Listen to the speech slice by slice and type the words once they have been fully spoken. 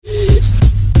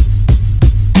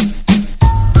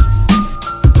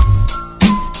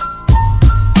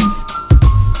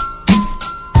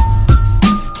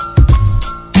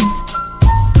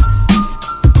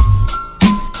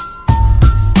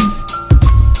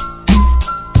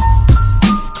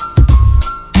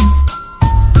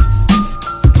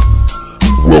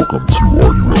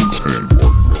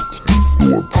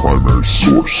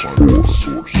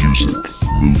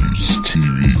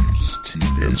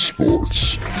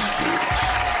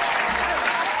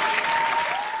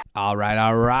All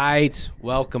right.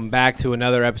 Welcome back to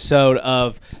another episode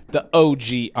of the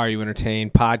OG Are You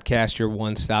Entertained podcast, your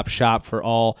one-stop shop for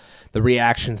all the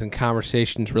reactions and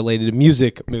conversations related to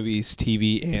music, movies,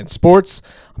 TV, and sports.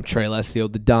 I'm Trey Leslie,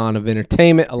 the Don of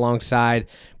Entertainment, alongside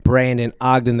Brandon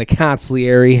Ogden, the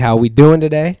consigliere. How we doing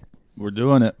today? We're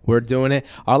doing it. We're doing it.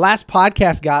 Our last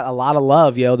podcast got a lot of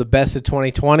love, the best of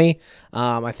 2020.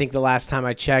 I think the last time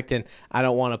I checked, and I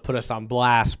don't want to put us on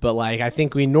blast, but I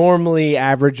think we normally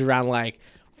average around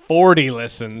 40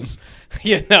 listens.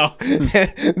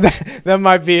 That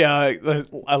might be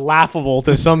a laughable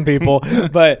to some people,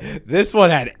 but this one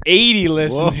had 80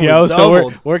 listens, Whoa,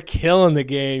 so we're killing the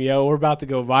game, We're about to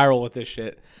go viral with this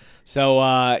shit. So,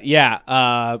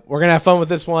 we're going to have fun with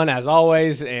this one, as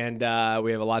always, and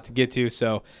we have a lot to get to,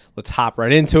 so let's hop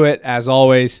right into it. As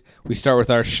always, we start with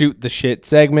our Shoot the Shit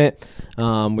segment.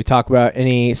 We talk about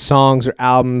any songs or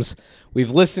albums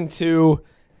we've listened to,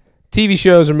 TV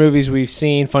shows or movies we've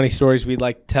seen, funny stories we'd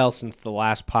like to tell since the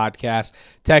last podcast.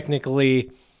 Technically,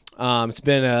 it's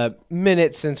been a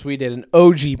minute since we did an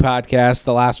OG podcast.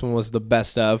 The last one was the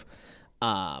best of.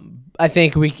 I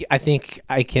think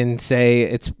I can say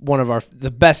it's one of the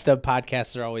best of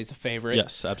podcasts are always a favorite.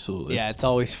 Yes, absolutely. Yeah, it's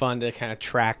always fun to kind of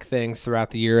track things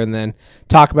throughout the year and then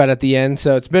talk about it at the end.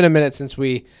 So it's been a minute since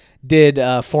we did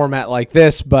a format like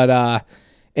this, but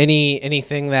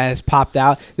anything that has popped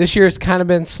out this year has kind of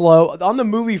been slow on the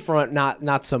movie front.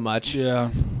 Not so much.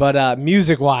 Yeah. But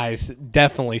music wise,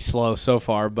 definitely slow so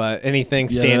far. But anything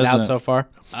stand out so far?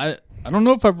 I don't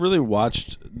know if I've really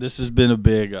watched. This has been a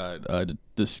big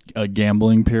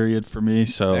gambling period for me.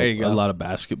 So there you go. A lot of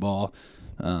basketball,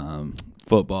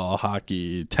 football,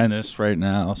 hockey, tennis right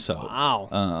now. So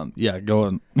wow.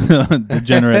 Going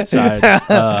degenerate side.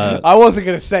 I wasn't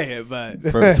gonna say it,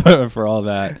 but for all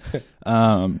that,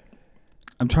 I'm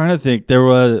trying to think. There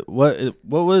was what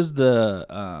was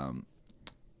the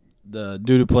dude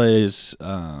who plays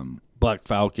Black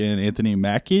Falcon, Anthony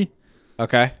Mackie.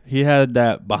 Okay. He had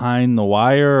that Behind the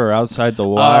Wire or Outside the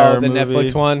Wire the movie.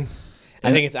 Netflix one.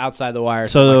 I think it's Outside the Wire.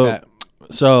 So, like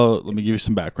that. So let me give you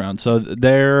some background. So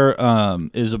there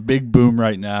is a big boom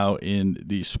right now in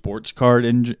the sports card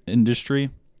industry.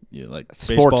 Like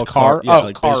sports baseball card?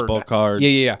 baseball cards,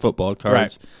 football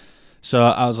cards. Right. So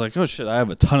I was like, oh shit, I have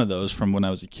a ton of those from when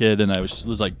I was a kid, and I was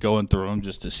going through them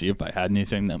just to see if I had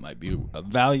anything that might be of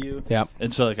value. Yeah.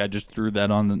 And so I just threw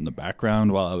that on in the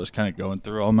background while I was kind of going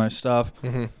through all my stuff,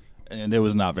 and it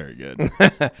was not very good.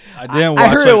 I didn't watch. I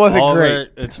heard it wasn't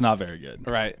great. It's not very good.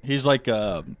 Right. He's like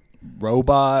a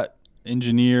robot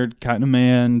engineered kind of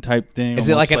man type thing. Is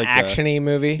it like an action-y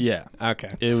movie? Yeah.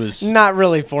 Okay. It was not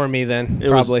really for me then.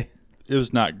 Probably. It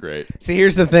was not great. See,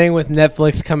 here's the thing with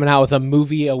Netflix coming out with a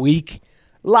movie a week.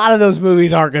 A lot of those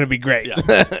movies aren't going to be great. Yeah.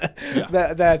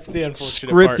 That's the unfortunate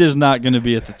Script part. is not going to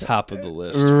be at the top of the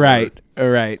list. Right.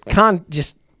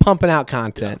 Just pumping out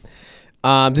content.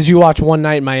 Yeah. Did you watch One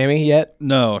Night in Miami yet?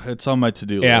 No, it's on my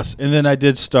to-do list. And then I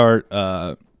did start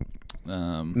Malcolm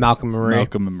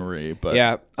and Marie. But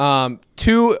yeah.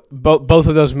 Both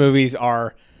of those movies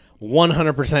are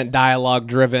 100% dialogue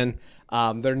driven.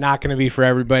 They're not going to be for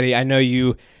everybody. I know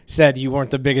you said you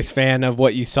weren't the biggest fan of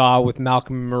what you saw with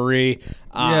Malcolm and Marie.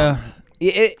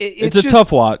 It's a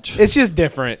tough watch. It's just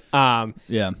different.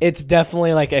 It's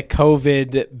definitely like a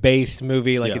COVID-based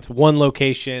movie. It's one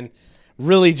location.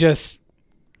 Really just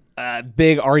a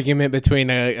big argument between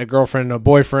a girlfriend and a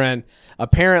boyfriend.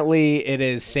 Apparently, it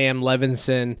is Sam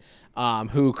Levinson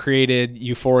who created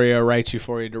Euphoria, writes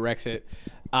Euphoria, directs it.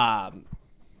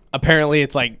 Apparently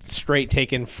it's straight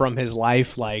taken from his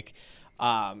life.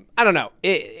 I don't know.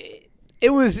 It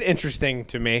was interesting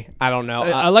to me. I don't know.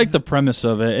 I like the premise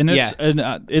of it, and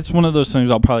it's one of those things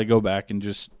I'll probably go back and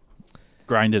just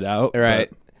grind it out. Right.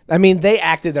 But I mean, they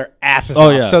acted their asses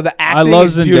off. Yeah. So the acting I love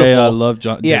is Zendaya. beautiful. I love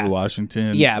David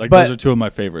Washington. Yeah, those are two of my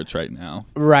favorites right now.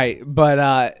 Right,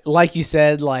 but like you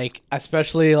said,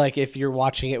 especially if you're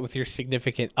watching it with your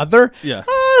significant other. Yeah.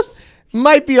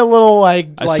 Might be a little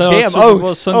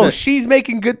damn. She's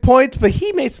making good points, but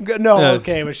he made some good.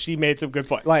 But she made some good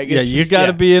points. You got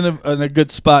to be in a good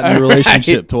spot in your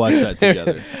relationship to watch that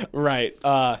together. Right.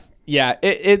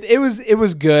 It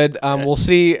was good. We'll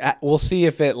see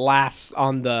if it lasts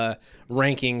on the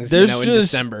rankings. In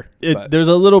December. There's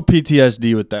a little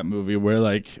PTSD with that movie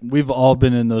where we've all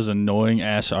been in those annoying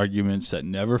ass arguments that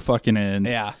never fucking end.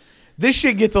 Yeah. This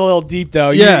shit gets a little deep, though.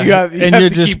 Yeah, you have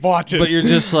to keep watching. But you're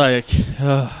just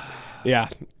yeah.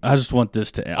 I just want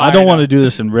this to end. I don't want to do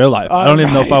this in real life. I don't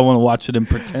even know if I want to watch it in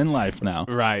pretend life now.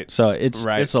 Right. So it's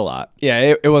a lot.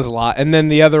 Yeah, it was a lot. And then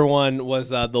the other one was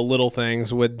The Little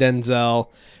Things with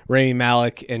Denzel, Rami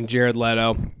Malek, and Jared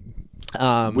Leto.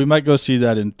 We might go see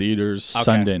that in theaters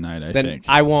Sunday night. I then think.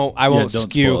 I won't don't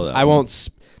skew. spoil that I one. won't.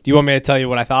 Do you want me to tell you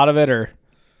what I thought of it, or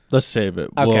Let's save it.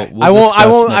 okay? We'll I won't. I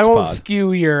discuss won't. I next won't pod.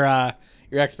 skew your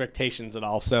expectations at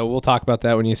all. So we'll talk about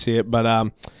that when you see it. But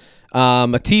a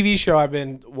TV show I've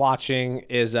been watching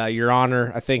is Your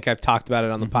Honor. I think I've talked about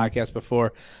it on the podcast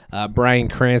before. Bryan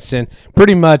Cranston,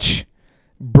 pretty much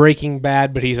Breaking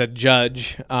Bad, but he's a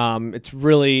judge. It's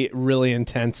really, really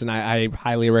intense, and I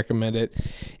highly recommend it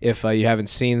if you haven't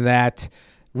seen that.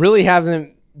 Really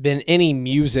hasn't been any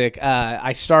music.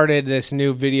 I started this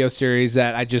new video series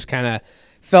that I just kind of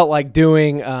felt like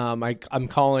doing. I'm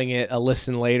calling it a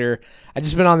listen later. I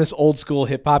just been on this old school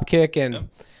hip hop kick and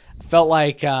felt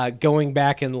like going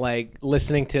back and like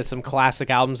listening to some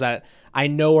classic albums that I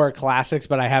know are classics,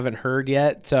 but I haven't heard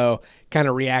yet. So kind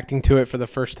of reacting to it for the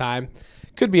first time.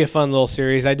 Could be a fun little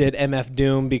series. I did MF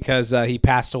Doom because he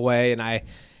passed away, and I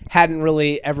hadn't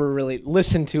ever really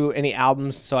listened to any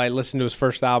albums, so I listened to his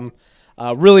first album.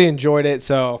 Really enjoyed it,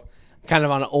 so kind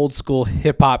of on an old school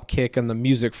hip hop kick on the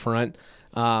music front.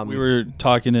 We were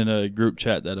talking in a group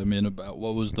chat that I'm in about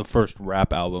what was the first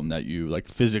rap album that you like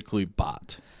physically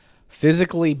bought.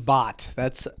 Physically bought.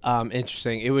 That's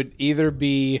interesting. It would either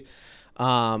be,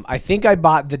 I think I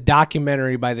bought the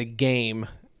documentary by The Game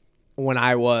when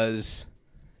I was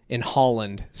in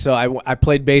Holland. So I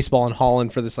played baseball in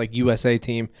Holland for this like USA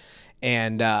team,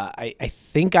 and I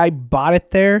think I bought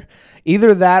it there.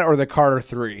 Either that or the Carter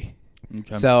 3.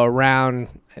 Okay. So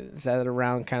is that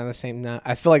around kind of the same? No,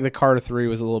 I feel like the Carter 3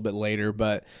 was a little bit later,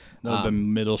 but That would have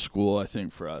been middle school, I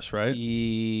think, for us, right?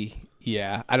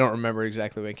 yeah, I don't remember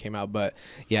exactly when it came out, but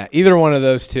yeah, either one of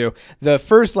those two. The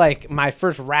first, my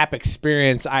first rap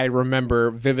experience, I remember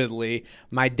vividly.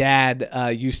 My dad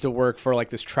used to work for like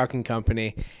this trucking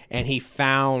company, and he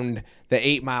found the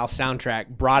 8 Mile soundtrack,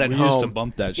 brought it home. We used to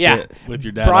bump that shit Yeah, with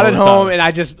your dad. brought all it the home, time.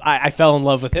 and I fell in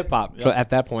love with hip hop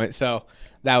at that point. So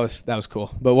that was cool.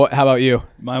 But how about you?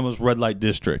 Mine was Red Light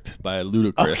District by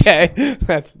Ludacris. Okay,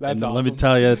 that's And awesome. let me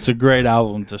tell you, it's a great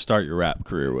album to start your rap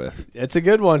career with. It's a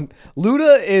good one.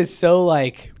 Luda is so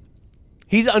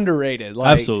he's underrated.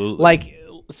 Absolutely.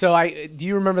 Do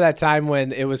you remember that time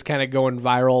when it was kind of going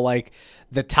viral, like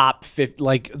the top 50,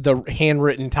 like the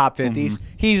handwritten top 50s?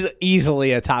 He's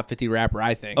easily a top 50 rapper,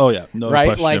 I think. Oh yeah, no right?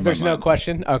 question. Like in my there's no mind.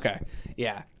 question. Okay,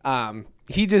 yeah.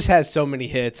 He just has so many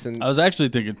hits, and I was actually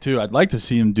thinking too. I'd like to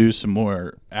see him do some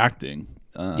more acting.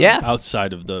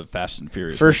 Outside of the Fast and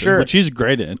Furious, For sure. which he's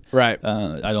great in. right.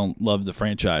 I don't love the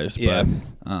franchise, Yeah.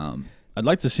 but I'd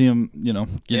like to see him,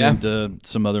 get Yeah. into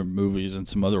some other movies and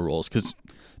some other roles because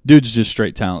dude's just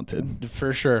straight talented.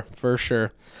 For sure.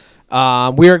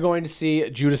 We are going to see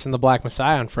Judas and the Black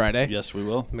Messiah on Friday. Yes, we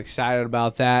will. I'm excited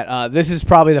about that. This is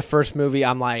probably the first movie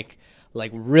I'm like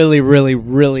really, really,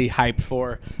 really hyped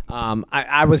for.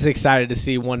 I was excited to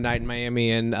see One Night in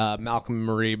Miami and Malcolm and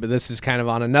Marie, but this is kind of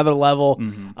on another level.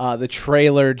 The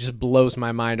trailer just blows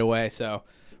my mind away, so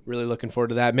really looking forward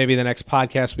to that. Maybe the next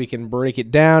podcast we can break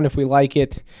it down if we like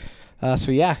it.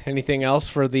 So yeah, anything else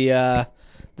for the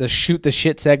shoot the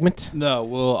shit segment? No,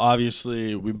 well,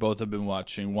 obviously we both have been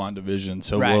watching WandaVision,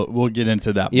 so Right. we'll get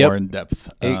into that Yep. more in depth.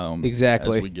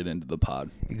 Exactly. as we get into the pod.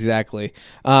 Exactly.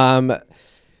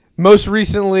 Most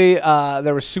recently,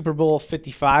 there was Super Bowl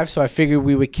 55, so I figured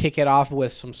we would kick it off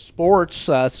with some sports,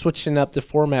 switching up the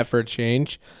format for a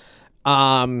change.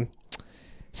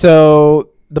 So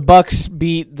the Bucks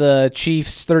beat the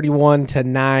Chiefs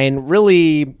 31-9.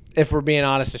 Really, if we're being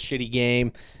honest, a shitty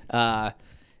game.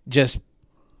 Just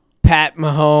Pat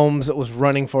Mahomes was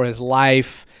running for his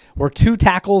life. Were 2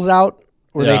 tackles out?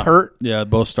 Were they hurt? Yeah,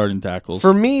 both starting tackles.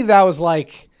 For me, that was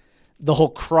like the whole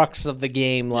crux of the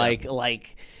game. Like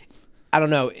I don't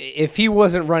know, if he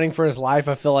wasn't running for his life,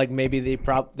 I feel like maybe they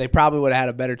probably would have had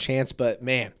a better chance. But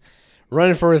man,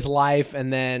 running for his life,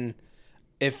 and then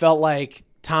it felt like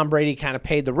Tom Brady kind of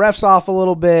paid the refs off a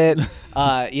little bit.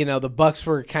 The Bucks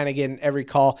were kind of getting every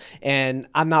call, and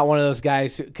I'm not one of those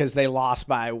guys because they lost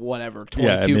by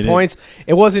 22 points.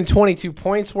 It wasn't 22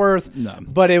 points worth, No.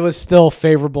 but it was still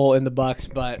favorable in the Bucks.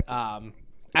 But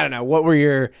I don't know. What were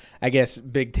your, I guess,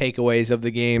 big takeaways of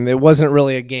the game? It wasn't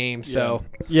really a game, so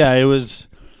Yeah, it was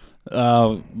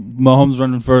Mahomes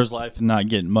running for his life and not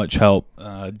getting much help.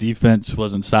 Defense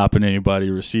wasn't stopping anybody.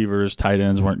 Receivers, tight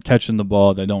ends weren't catching the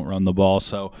ball. They don't run the ball.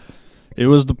 So it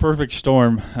was the perfect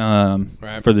storm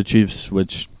for the Chiefs,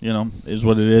 which, is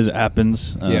what it is. It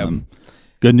happens.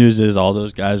 Good news is all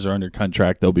those guys are under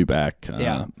contract. They'll be back.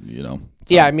 Yeah. So.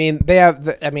 Yeah, I mean,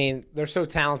 they're so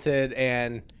talented,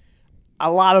 and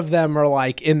a lot of them are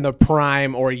like in the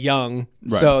prime or young,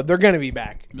 Right. so they're going to be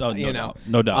back. No doubt.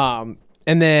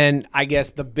 And then I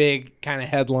guess the big kind of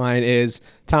headline is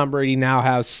Tom Brady now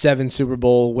has 7 Super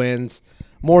Bowl wins,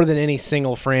 more than any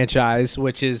single franchise,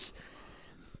 which is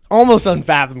almost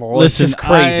unfathomable. Listen, it's just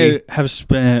crazy. I have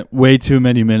spent way too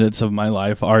many minutes of my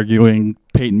life arguing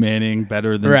Peyton Manning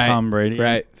better than Tom Brady.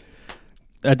 Right.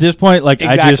 At this point, like,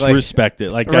 Exactly. I just respect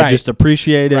it. Like, I Right. just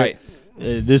appreciate it. Right.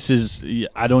 This is,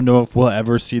 I don't know if we'll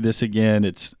ever see this again.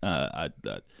 It's, I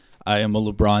am a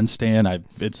LeBron stan.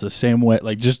 It's the same way.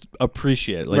 Like, just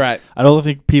appreciate it. Like, Right. I don't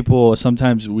think people,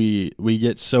 sometimes we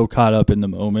get so caught up in the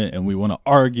moment and we want to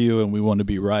argue and we want to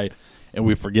be right. And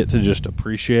we forget to just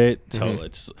appreciate. So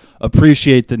let's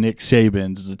appreciate the Nick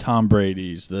Sabans, the Tom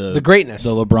Brady's, the greatness,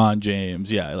 the LeBron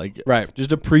James. Yeah, like Right.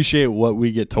 just appreciate what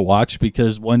we get to watch,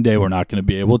 because one day we're not going to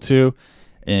be able to,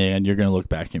 and you're going to look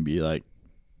back and be like,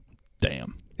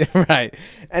 "Damn." Right.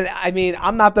 And I mean,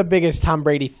 I'm not the biggest Tom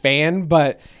Brady fan,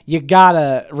 but you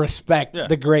gotta respect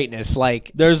the greatness.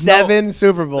 Like, There's 7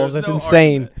 Super Bowls. That's no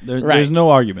insane. argument. Right. There's no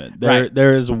argument. Right.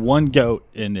 There is one GOAT,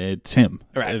 and it's him.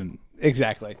 Right. And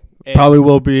Exactly. probably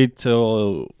will be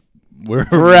till we're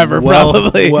Forever,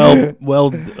 probably.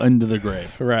 well into the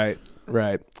grave. Right.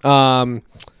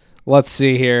 Let's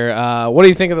see here. What do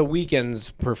you think of the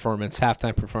Weeknd's performance,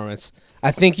 halftime performance?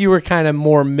 I think you were kind of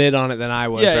more mid on it than I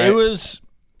was. Yeah, right?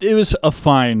 it was a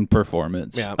fine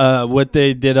performance. Yeah. What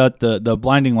they did at the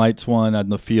blinding lights one on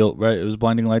the field, right? It was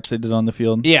blinding lights they did on the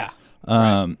field. Yeah.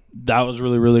 That was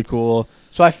really, really cool.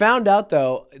 So I found out,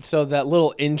 though, so that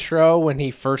little intro when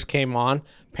he first came on,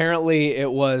 apparently it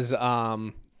was,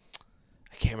 I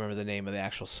can't remember the name of the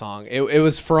actual song. It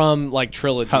was from, like,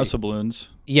 Trilogy. House of Balloons.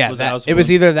 Yeah, Was that, House of it was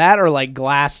Balloons? either that or, like,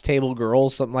 Glass Table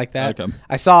Girls, something like that. Okay.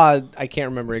 I can't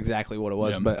remember exactly what it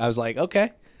was, Yeah. but I was like,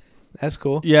 okay, that's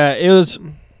cool. Yeah, it was.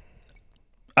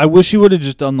 I wish he would have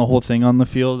just done the whole thing on the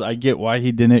field. I get why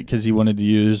he didn't, because he wanted to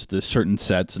use the certain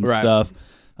sets and Right. stuff.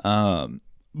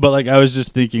 But, like, I was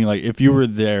just thinking, like, if you were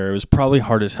there, it was probably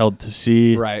hard as hell to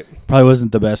see. Right. Probably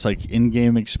wasn't the best, like,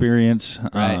 in-game experience.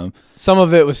 Right. Some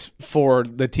of it was for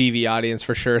the TV audience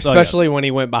for sure, especially when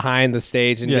he went behind the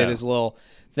stage and did his little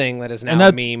thing that is now and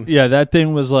that, a meme. Yeah, that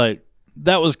thing was, like,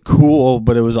 that was cool,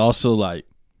 but it was also, like,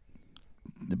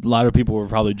 a lot of people were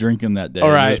probably drinking that day.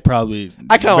 All right. It was probably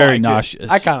I kind of very liked nauseous.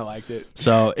 it. I kind of liked it.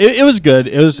 So it was good.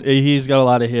 He's got a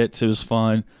lot of hits. It was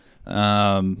fun.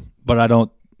 But I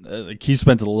don't like, he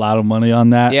spent a lot of money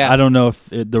on that. Yeah. I don't know if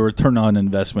the return on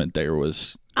investment there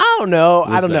was. I don't know.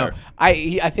 Was there.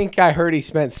 I think I heard he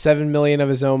spent $7 million of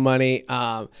his own money.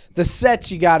 The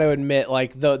sets, you got to admit,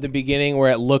 like the beginning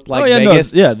where it looked like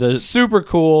Vegas, super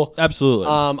cool. Absolutely.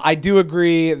 I do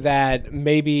agree that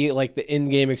maybe like the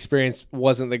in-game experience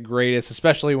wasn't the greatest,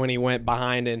 especially when he went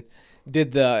behind and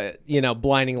did the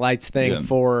blinding lights thing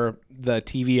for the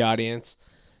TV audience.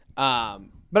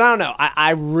 But I don't know.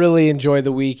 I really enjoy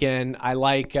the Weeknd. I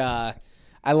like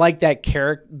that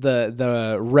character,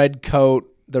 the red coat,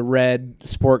 the red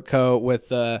sport coat with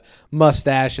the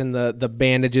mustache and the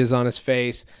bandages on his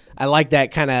face. I like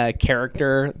that kind of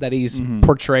character that he's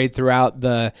portrayed throughout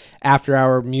the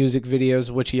after-hour music videos,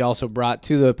 which he also brought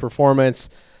to the performance.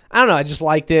 I don't know. I just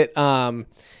liked it. I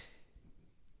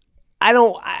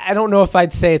don't know if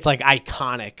I'd say it's like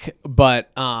iconic,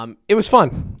 but it was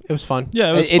fun. It was fun.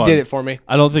 Yeah, it did it for me.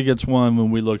 I don't think it's one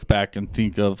when we look back and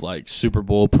think of like Super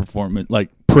Bowl performance. Like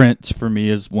Prince for me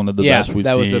is one of the best we've seen.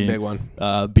 Yeah, that was a big one.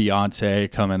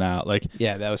 Beyonce coming out, like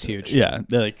that was huge. Yeah,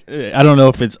 like I don't know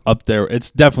if it's up there.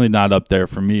 It's definitely not up there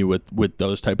for me with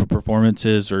those type of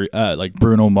performances, or like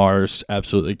Bruno Mars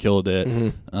absolutely killed it,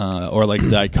 or like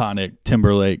the iconic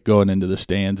Timberlake going into the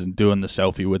stands and doing the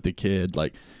selfie with the kid,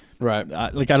 like. Right.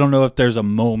 I don't know if there's a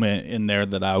moment in there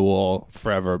that I will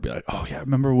forever be like, oh yeah,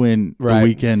 remember when the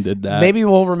Weeknd did that? Maybe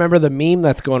we'll remember the meme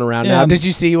that's going around now. Did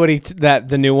you see what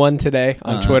the new one today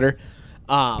on Twitter?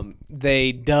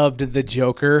 They dubbed the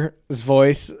Joker's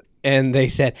voice and they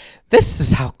said, "This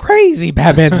is how crazy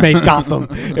Batman's made Gotham."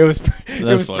 It was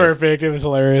perfect. It was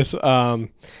hilarious. So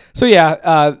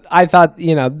yeah, I thought the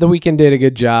Weeknd did a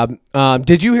good job.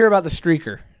 Did you hear about the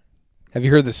streaker? Have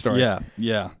you heard this story?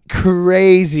 Yeah.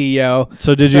 Crazy, yo.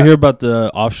 So did you hear about the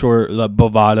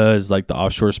Bovada is like the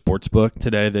offshore sports book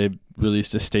today? They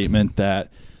released a statement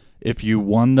that if you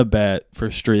won the bet for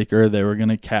Streaker, they were going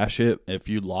to cash it. If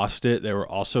you lost it, they were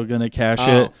also going to cash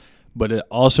it. But it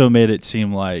also made it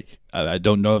seem like, I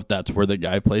don't know if that's where the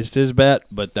guy placed his bet,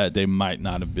 but that they might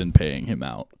not have been paying him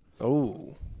out.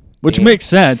 Oh. Which makes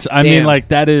sense. I mean, like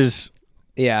that is...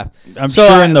 Yeah. I'm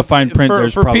sure in the fine print for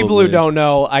there's probably... people who don't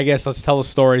know, I guess let's tell the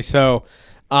story. So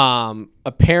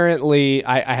Apparently,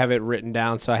 I have it written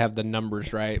down, so I have the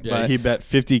numbers right. Yeah, but, he bet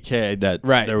 $50K that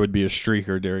Right. there would be a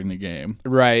streaker during the game.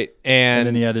 right, And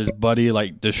then he had his buddy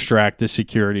like distract the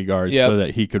security guards Yep. so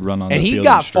that he could run on And the he field.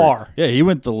 got and streak. far. Yeah, he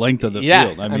went the length of the Yeah,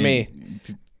 field. I mean,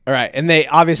 all right, and they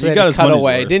obviously He had got to his cut money's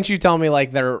away. worth. Didn't you tell me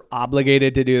like they're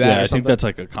obligated to do that? yeah, or I something? think that's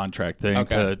like a contract thing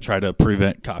Okay. to try to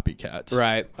prevent copycats.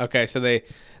 Right. Okay. So they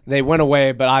went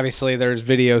away, but obviously there's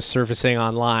videos surfacing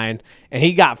online, and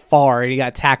he got far, he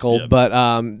got tackled, Yep. but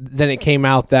then it came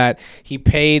out that he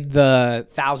paid the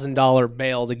 $1,000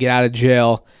 bail to get out of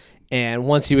jail, and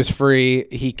once he was free,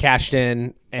 he cashed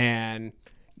in and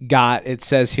got. It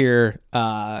says here,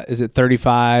 is it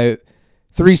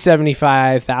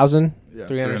 375,000? Yeah,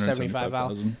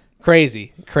 375,000.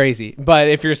 Crazy. But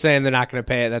if you're saying they're not going to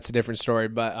pay it, that's a different story.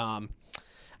 But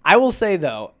I will say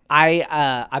though,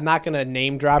 I'm not going to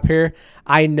name drop here.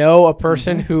 I know a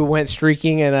person who went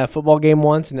streaking in a football game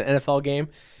once, in an NFL game,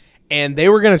 and they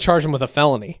were going to charge him with a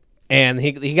felony. And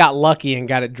he got lucky and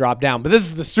got it dropped down. But this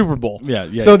is the Super Bowl. Yeah.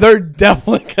 So they're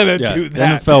definitely going to Yeah, do the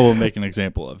that. NFL will make an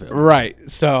example of it. Right.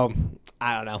 So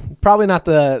I don't know. Probably not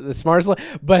the smartest.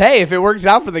 But hey, if it works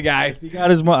out for the guy, He got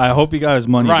his I hope he got his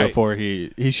money Right. before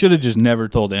he should have just never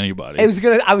told anybody. I was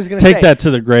gonna Take say, that to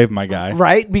the grave, my guy.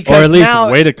 right, because Or at least now,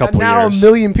 wait a couple now years. a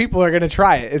million people are gonna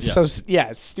try it. It's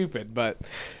it's stupid, but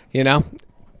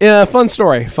yeah, fun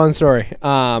story.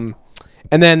 And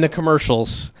then the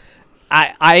commercials.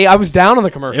 I was down on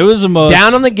the commercials. It was the most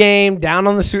down on the game, down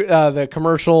on the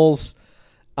commercials.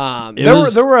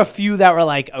 There were a few that were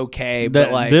like okay, but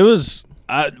that, like there was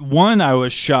one. I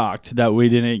was shocked that we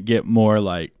didn't get more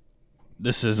like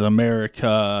 "This is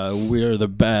America, we're the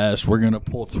best, we're gonna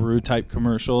pull through" type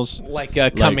commercials. like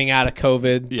coming out of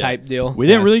COVID type deal. We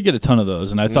didn't really get a ton of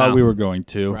those, and I thought we were going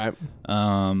to. Right.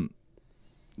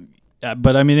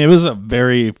 But I mean, it was a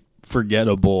very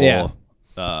forgettable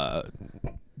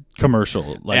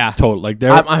commercial. Like total. Like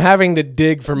there, I'm having to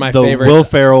dig for my the favorites. Will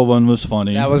Ferrell one was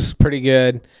funny. That was pretty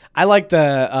good. I like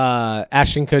the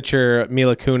Ashton Kutcher,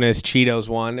 Mila Kunis, Cheetos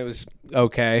one. It was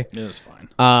okay. It was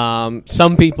fine.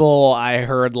 Some people I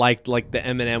heard liked like the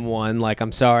Eminem one. Like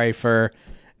I'm sorry for,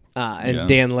 and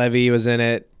Dan Levy was in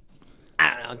it.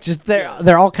 I don't know. Just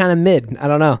they're all kind of mid. I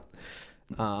don't know.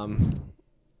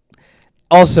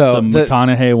 Also, the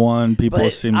McConaughey one, people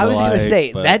but seem I was to like. gonna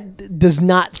say but that does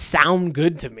not sound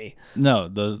good to me. no,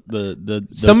 the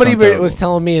Somebody sound terrible. was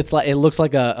telling me it's like it looks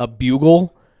like a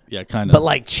bugle. Yeah, kind of. But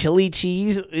like chili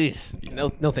cheese, no,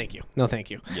 thank you, no, thank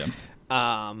you. Yeah.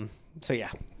 So yeah,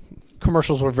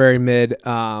 commercials were very mid.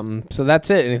 So that's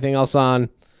it. Anything else on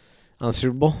the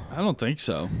Super Bowl? I don't think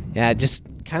so. Yeah, just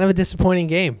kind of a disappointing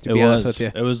game to be honest with you.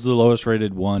 It was the lowest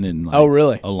rated one in like, Oh,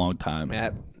 really? a long time. Yeah,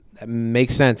 that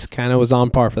makes sense. Kind of was on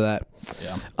par for that.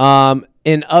 Yeah.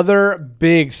 In other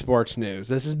big sports news,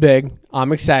 this is big.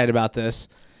 I'm excited about this.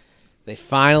 They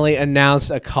finally announced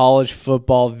a college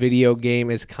football video game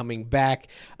is coming back.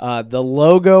 The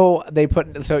logo they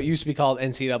put, so it used to be called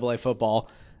NCAA football.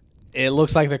 It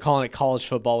looks like they're calling it college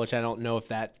football, which I don't know if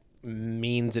that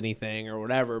means anything or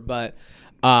whatever. But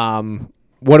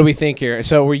what do we think here?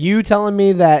 So were you telling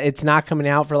me that it's not coming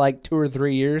out for like 2 or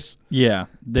 3 years? Yeah.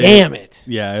 Damn it.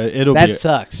 Yeah, it'll That be.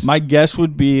 sucks. My guess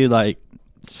would be like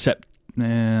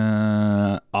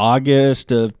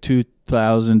August of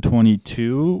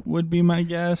 2022 would be my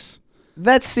guess.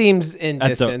 That seems in At the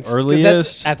distance. 'cause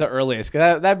earliest? At the earliest.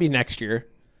 'Cause that'd be next year.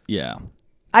 Yeah.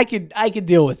 I could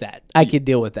deal with that.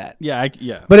 Yeah.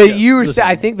 Yeah. But yeah. you were Listen,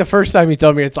 I think the first time you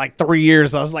told me it's like 3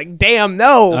 years. I was like, damn,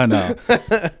 no. I know.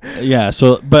 Yeah.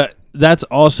 So, but that's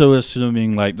also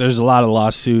assuming like there's a lot of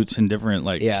lawsuits and different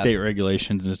like state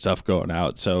regulations and stuff going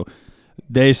out. So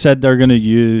they said they're going to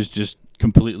use just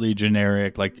completely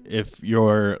generic. Like if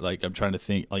you're like, I'm trying to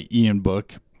think like Ian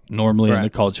Book, normally in the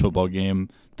college football game,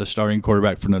 the starting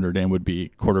quarterback for Notre Dame would be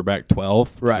quarterback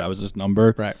 12. Right. That was his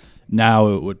number. Right. Now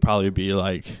it would probably be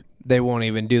like They won't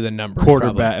even do the numbers.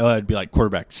 quarterback. It'd be like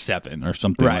quarterback 7 or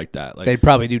something Right. like that. Like They'd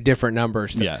probably do different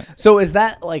numbers. Yeah. So is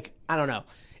that like, I don't know.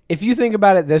 If you think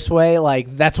about it this way,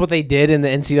 like that's what they did in the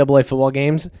NCAA football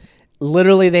games.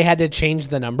 Literally, they had to change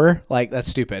the number. Like, that's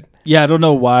stupid. Yeah, I don't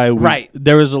know why. Right.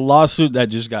 There was a lawsuit that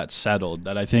just got settled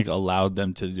that I think allowed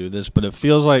them to do this, but it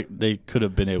feels like they could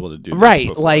have been able to do this Right.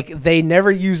 before. Like, they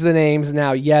never use the names.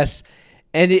 Now, yes,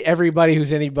 and everybody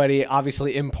who's anybody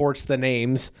obviously imports the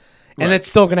names. And Right. that's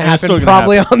still going to And it's happen still gonna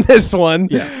probably on this one.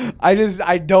 Yeah.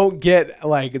 I don't get,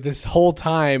 like, this whole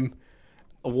time,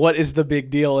 what is the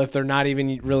big deal if they're not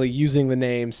even really using the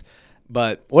names?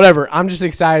 But whatever. I'm just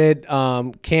excited.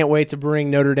 Can't wait to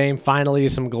bring Notre Dame finally to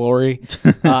some glory.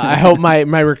 I hope my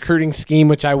recruiting scheme,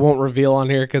 which I won't reveal on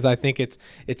here because I think it's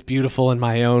beautiful in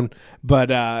my own.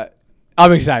 But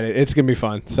I'm excited. It's gonna be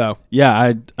fun. So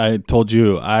yeah, I told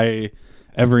you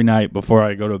every night before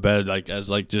I go to bed,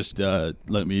 just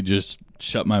let me just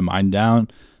shut my mind down.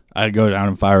 I go down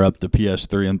and fire up the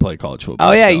PS3 and play college football.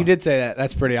 Oh yeah, still. you did say that.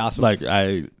 That's pretty awesome.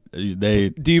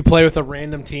 Do you play with a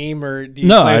random team or do you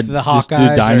no, play I with the just Hawkeyes?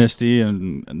 do Dynasty,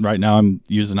 and right now I'm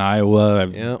using Iowa.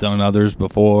 I've done others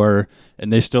before,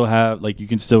 and they still have you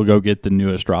can still go get the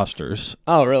newest rosters.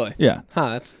 Oh really? Yeah.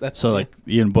 Huh. That's so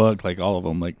Ian Book, all of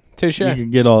them, touche. You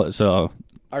can get all. So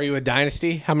are you a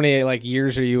Dynasty? How many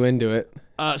years are you into it?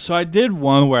 So I did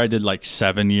one where I did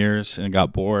 7 years and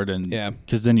got bored, and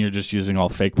because then you're just using all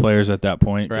fake players at that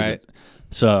point, right?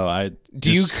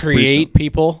 Do you create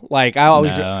people? I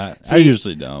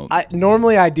usually don't.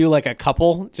 Normally I do a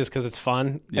couple just because it's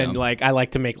fun, and I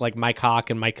like to make Mike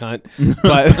Hawk and Mike Hunt,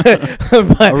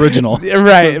 but original,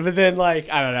 right? But then I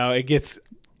don't know, it gets.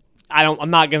 I'm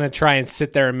not gonna try and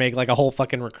sit there and make a whole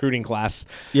fucking recruiting class.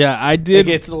 Yeah, I did.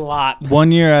 It gets a lot.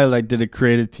 1 year I did a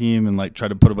creative team and tried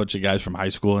to put a bunch of guys from high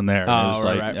school in there. And oh, it was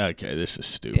right. Okay, this is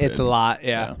stupid. It's a lot.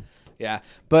 Yeah.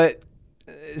 But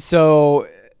so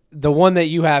the one that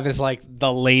you have is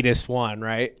the latest one,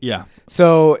 right? Yeah.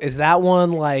 So is that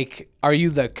one are you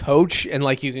the coach and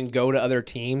you can go to other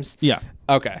teams? Yeah.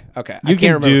 Okay. You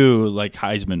can do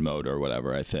Heisman mode or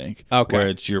whatever, I think. Okay. Where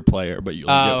it's your player, but you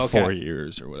only get 4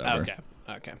 years or whatever.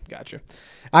 Okay. Gotcha.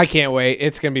 I can't wait.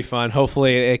 It's going to be fun.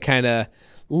 Hopefully it kind of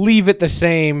leave it the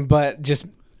same, but just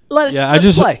let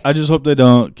us play. I just hope they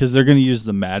don't, because they're going to use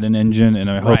the Madden engine, and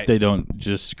I hope they don't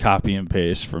just copy and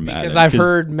paste from Madden. Because I've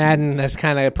heard Madden has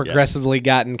kind of progressively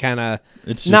gotten kind of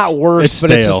it's not worse,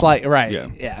 but it's just right.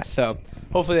 Yeah. So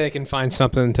hopefully they can find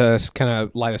something to kind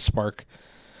of light a spark.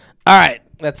 All right,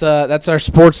 that's our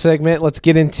sports segment. Let's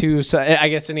get into I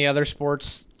guess any other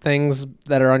sports things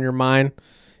that are on your mind,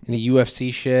 any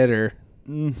UFC shit or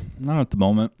not at the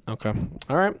moment. Okay,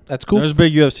 all right, that's cool. There's a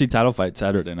big UFC title fight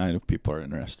Saturday night if people are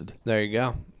interested. There you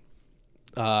go.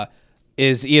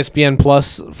 Is ESPN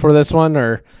Plus for this one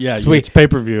or sweet? It's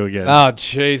pay-per-view again. Oh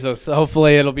Jesus!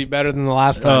 Hopefully it'll be better than the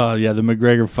last time. Oh yeah, the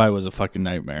McGregor fight was a fucking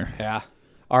nightmare. Yeah.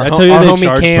 Did I tell you they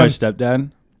charged my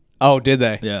stepdad? Oh, did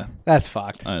they? Yeah. That's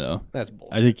fucked. I know. That's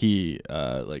bullshit. I think he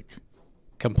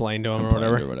complained to him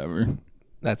or whatever.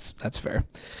 That's fair.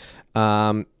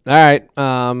 All right.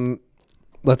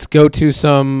 Let's go to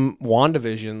some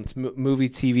WandaVision movie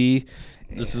TV.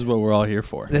 This is what we're all here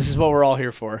for.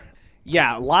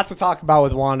 Yeah, lots to talk about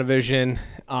with WandaVision.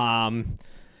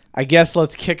 I guess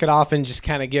let's kick it off and just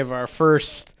kind of give our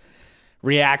first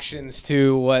reactions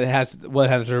to what has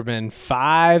there been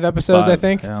 5 episodes, I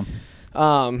think. Yeah.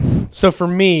 So for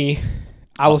me,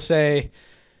 I will say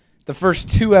the first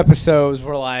 2 episodes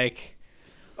were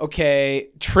okay,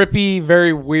 trippy,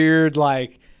 very weird.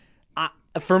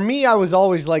 For me, I was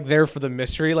always there for the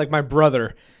mystery. My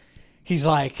brother, he's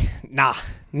nah,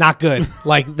 not good.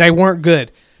 They weren't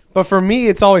good. But for me,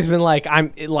 it's always been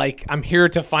I'm here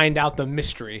to find out the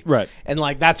mystery, right? And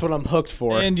that's what I'm hooked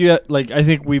for. And I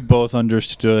think we both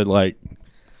understood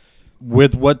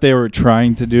with what they were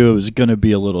trying to do, it was going to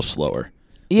be a little slower.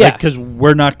 Yeah, because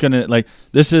we're not gonna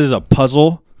this is a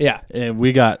puzzle. Yeah, and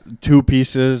we got 2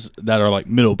 pieces that are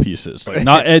middle pieces,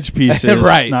 not edge pieces,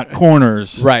 right? Not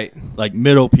corners, right?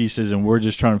 Middle pieces, and we're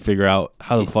just trying to figure out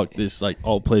how the fuck this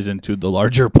all plays into the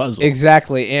larger puzzle.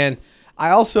 Exactly, and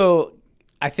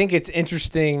I think it's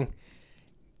interesting.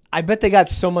 I bet they got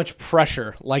so much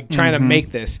pressure, trying to make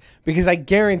this, because I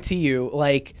guarantee you,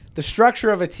 the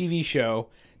structure of a TV show,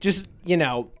 just being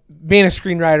a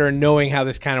screenwriter and knowing how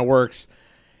this kind of works,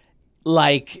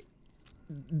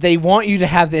 they want you to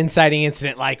have the inciting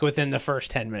incident within the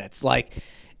first 10 minutes,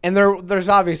 and there's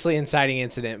obviously inciting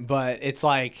incident, but it's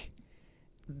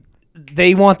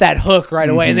they want that hook right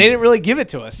away, and they didn't really give it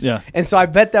to us. Yeah, and so I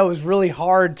bet that was really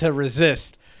hard to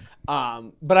resist.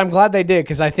 But I'm glad they did,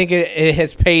 because I think it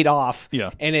has paid off. Yeah,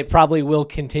 and it probably will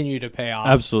continue to pay off.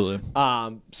 Absolutely.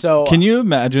 So can you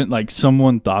imagine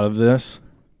someone thought of this?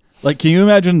 Can you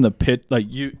imagine the pitch?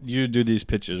 You do these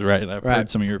pitches, right? I've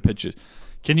heard some of your pitches.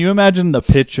 Can you imagine the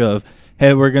pitch of,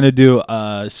 hey, we're going to do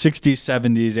 60s,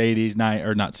 70s, 80s, 90s,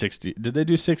 or not 60s. Did they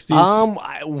do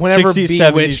 60s? Whenever 60s,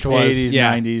 Bewitched 70s, was. 80s,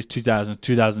 Yeah. 90s,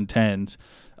 2010s.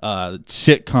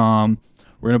 Sitcom.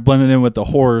 We're going to blend it in with the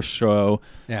horror show.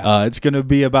 Yeah. It's going to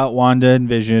be about Wanda and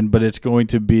Vision, but it's going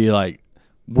to be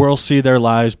we'll see their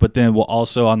lives, but then we'll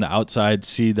also on the outside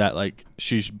see that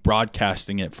she's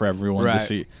broadcasting it for everyone to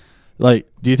see. Do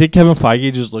you think Kevin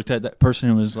Feige just looked at that person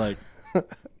and was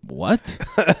what?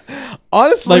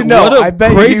 Honestly, Like, no. what a I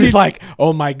bet he crazy- was like,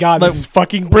 "Oh my god, Like, this is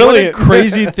fucking brilliant!" What a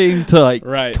crazy thing to like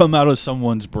Right. come out of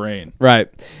someone's brain. Right.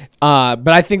 But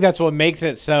I think that's what makes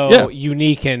it so Yeah.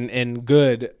 unique and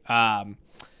good.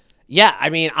 Yeah, I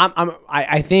mean,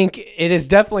 I think it has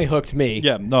definitely hooked me.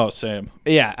 Yeah, no, same.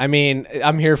 Yeah, I mean,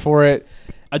 I'm here for it.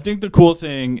 I think the cool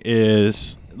thing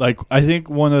is like I think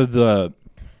one of the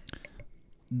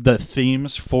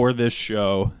themes for this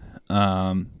show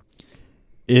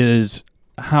is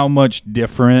how much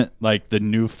different like the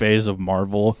new phase of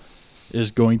Marvel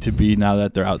is going to be now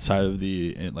that they're outside of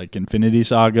the like Infinity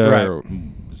Saga, Right. or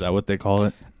is that what they call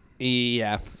it?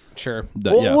 Yeah, sure.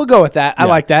 Yeah. We'll go with that. I Yeah.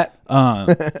 like that.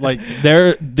 Like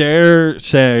they're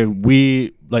saying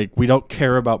we don't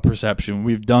care about perception.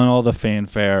 We've done all the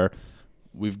fanfare.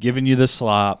 We've given you the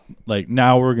slop. Like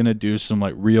now we're gonna do some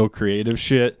like real creative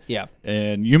shit. Yeah.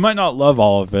 And you might not love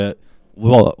all of it.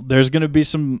 Well, there's gonna be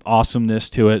some awesomeness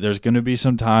to it. There's gonna be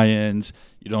some tie-ins.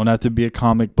 You don't have to be a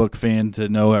comic book fan to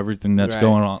know everything that's Right.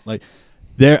 going on. Like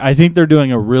I think they're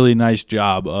doing a really nice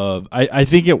job of. I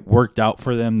think it worked out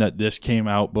for them that this came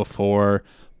out before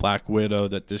Black Widow,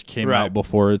 that this came Right. out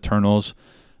before Eternals,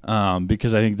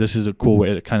 because I think this is a cool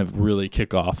way to kind of really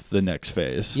kick off the next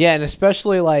phase. Yeah, and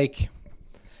especially like,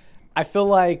 I feel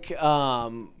like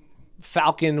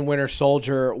Falcon Winter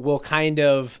Soldier will kind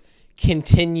of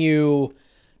continue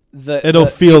It'll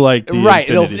feel like the right.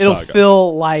 Infinity It'll Saga.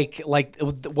 feel like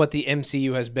what the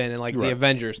MCU has been and like the Right.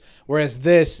 Avengers. Whereas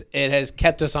this, it has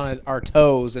kept us on our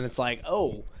toes, and it's like,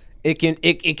 oh, it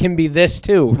can be this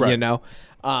too, Right. you know.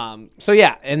 So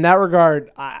yeah, in that regard,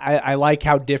 I like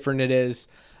how different it is.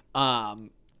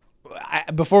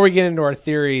 Before we get into our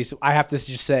theories, I have to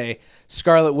just say,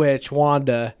 Scarlet Witch,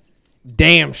 Wanda,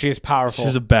 damn, she is powerful.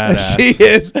 She's a badass. She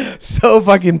is so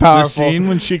fucking The powerful. scene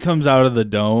when she comes out of the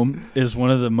dome is one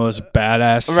of the most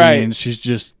badass Right. scenes. She's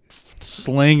just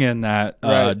slinging that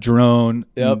Right. drone.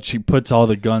 Yep. And she puts all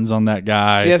the guns on that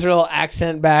guy. She has her little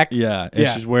accent back. Yeah, and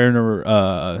Yeah. she's wearing her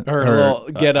little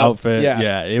get-up. outfit. Yeah.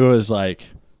 Yeah, it was like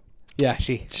Yeah,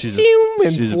 she's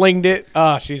she's flinged it.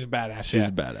 Oh, she's a badass. she's yeah,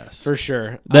 badass. for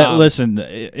sure. That listen,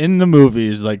 in the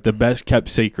movies, like the best kept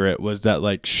secret was that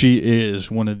like she is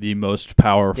one of the most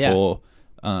powerful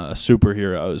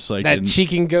superheroes. Like that she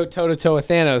can go toe to toe with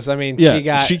Thanos. I mean,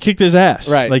 yeah, she kicked his ass.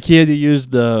 Right. Like he had to use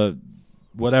the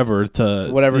whatever he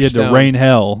had stone. to rain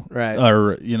hell, Right.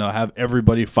 or have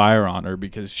everybody fire on her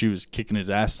because she was kicking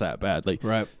his ass that bad. Like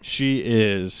Right. she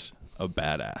is a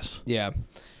badass. Yeah.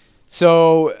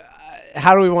 So,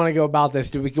 how do we want to go about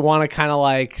this? Do we want to kind of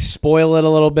like spoil it a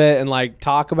little bit and like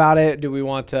talk about it? Do we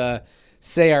want to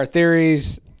say our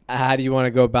theories? How do you want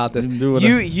to go about this? Do what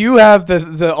You have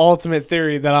the ultimate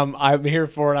theory that I'm here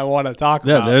for and I want to talk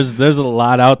Yeah, about. there's a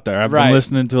lot out there. I've Right. been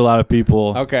listening to a lot of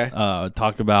people Okay.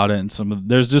 talk about it, and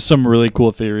there's just some really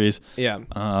cool theories. Yeah.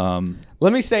 Um,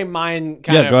 Let me say mine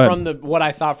Yeah, kind go of ahead. from what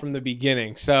I thought from the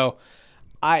beginning. So,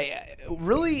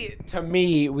 to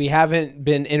me, we haven't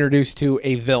been introduced to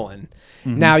a villain.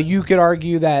 Mm-hmm. Now, you could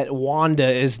argue that Wanda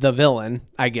is the villain,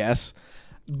 I guess.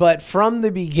 But from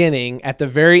the beginning, at the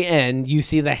very end, you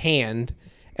see the hand,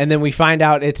 and then we find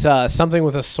out it's something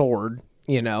with a sword,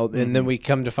 and then we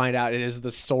come to find out it is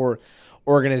the sword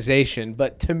organization.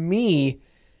 But to me,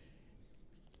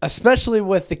 especially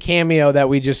with the cameo that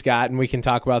we just got, and we can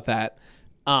talk about that,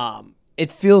 it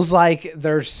feels like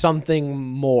there's something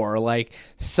more, like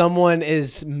someone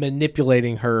is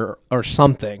manipulating her or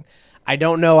something. I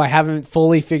don't know. I haven't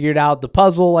fully figured out the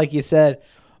puzzle, like you said,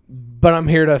 but I'm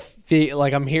here to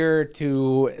I'm here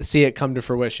to see it come to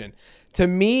fruition. To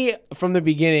me, from the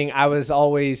beginning, I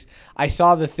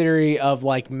saw the theory of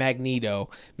like Magneto,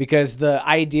 because the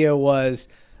idea was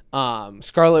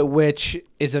Scarlet Witch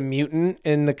is a mutant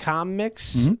in the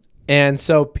comics. Mm-hmm. And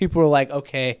so people were like,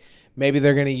 okay, maybe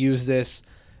they're going to use this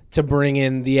to bring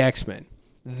in the X-Men.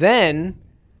 Then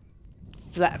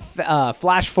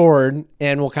flash forward,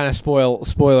 and we'll kind of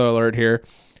spoiler alert here.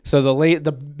 So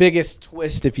the biggest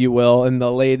twist, if you will, in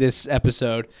the latest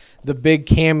episode, the big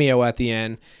cameo at the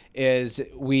end is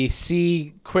we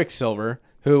see Quicksilver,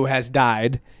 who has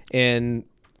died in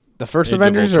the first Age of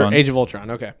Avengers or Ultron. Age of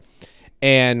Ultron. Okay.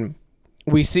 And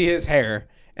we see his hair,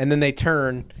 and then they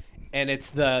turn, and it's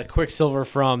the Quicksilver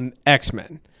from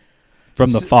X-Men.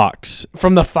 from the Fox,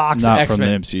 From the Fox not X-Men. from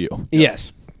the MCU.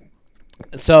 Yes.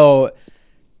 So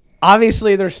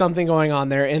obviously there's something going on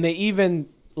there, and they even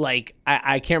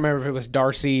I can't remember if it was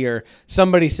Darcy or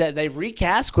somebody said they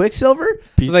recast Quicksilver,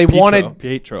 so they wanted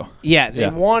Pietro. they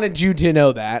wanted you to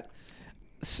know that.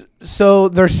 So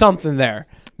there's something there.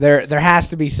 There has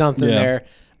to be something Yeah. there.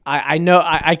 I know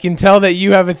I can tell that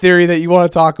you have a theory that you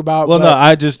want to talk about. Well,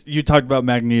 but no, you talked about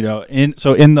Magneto in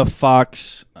the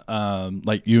Fox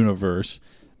like universe,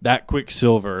 that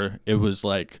Quicksilver, it was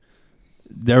like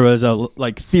there was a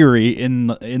like theory in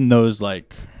those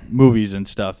like movies and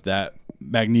stuff that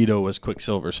Magneto was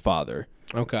Quicksilver's father.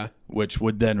 Okay. Which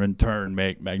would then in turn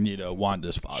make Magneto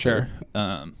Wanda's father. Sure.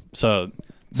 So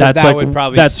that's that like would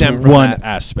probably that's stem from one that.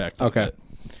 aspect. Okay. Of it.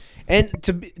 And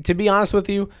to be honest with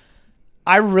you,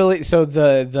 I really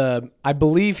I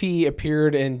believe he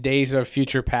appeared in Days of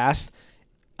Future Past.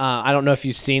 I don't know if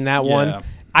you've seen that one.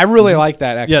 I really like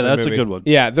that X-Men that's movie. a good one.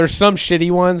 Yeah, there's some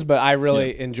shitty ones, but I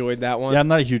really enjoyed that one. Yeah, I'm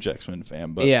not a huge X-Men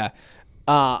fan, but yeah.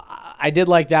 I did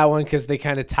like that one because they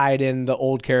kind of tied in the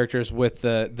old characters with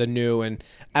the new, and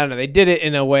I don't know, they did it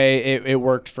in a way it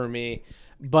worked for me,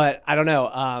 but I don't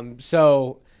know.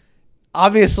 So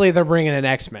obviously they're bringing in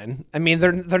X-Men. I mean,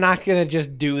 they're not gonna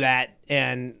just do that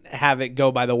and have it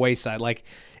go by the wayside. Like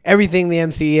everything the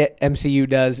MCU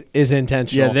does is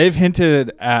intentional. yeah, they've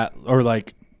hinted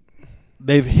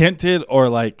or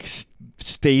like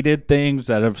stated things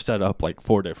that have set up like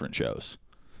 4 different shows.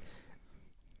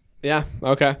 Yeah.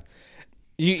 Okay.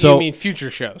 You mean future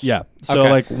shows? Yeah. So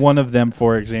Okay. like one of them,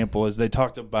 for example, is they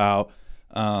talked about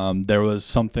there was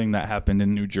something that happened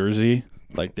in New Jersey.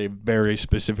 Like they very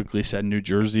specifically said New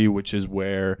Jersey, which is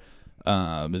where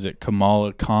is it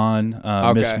Kamala Khan,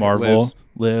 Miss Marvel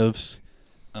lives.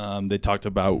 They talked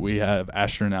about we have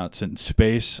astronauts in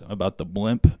space, about the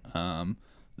blimp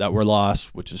that were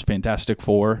lost, which is Fantastic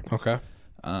Four. Okay.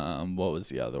 What was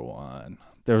the other one?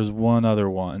 There was one other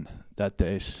one that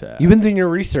they said. You've been doing your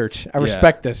research. I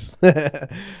respect this. And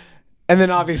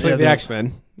then obviously the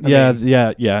X-Men. Yeah.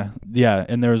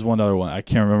 And there was one other one. I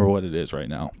can't remember what it is right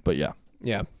now, but yeah.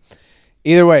 Yeah.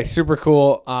 Either way, super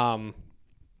cool.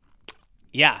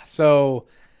 Yeah. So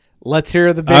let's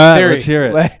hear the big theory. Let's hear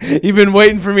it. You've been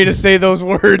waiting for me to say those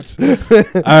words.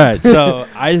 All right. So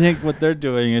I think what they're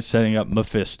doing is setting up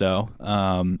Mephisto,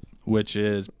 which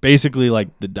is basically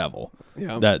like the devil.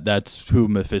 Yeah. That's who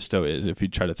Mephisto is, if you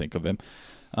try to think of him.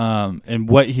 And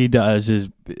what he does is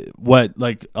what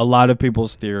like a lot of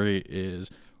people's theory is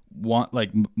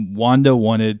Wanda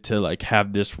wanted to like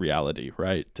have this reality,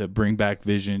 right? To bring back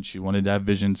Vision. She wanted to have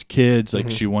Vision's kids.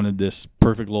 Like she wanted this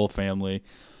perfect little family.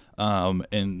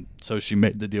 And so she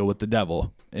made the deal with the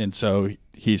devil. And so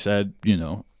he said,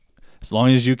 as long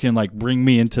as you can like bring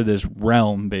me into this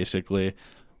realm, basically,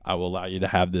 I will allow you to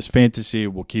have this fantasy.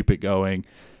 We'll keep it going.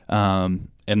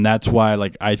 And that's why,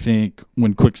 like, I think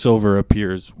when Quicksilver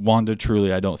appears, Wanda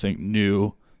truly, I don't think,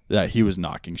 knew that he was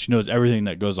knocking. She knows everything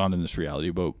that goes on in this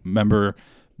reality. But remember,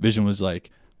 Vision was like,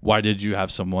 why did you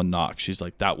have someone knock? She's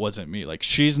like, that wasn't me. Like,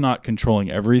 she's not controlling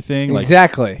everything. Like,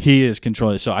 exactly. He is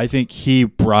controlling. So I think he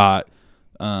brought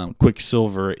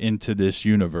Quicksilver into this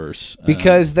universe.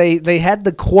 Because they had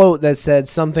the quote that said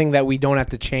something that we don't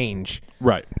have to change.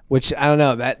 Right. Which, I don't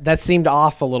know, that seemed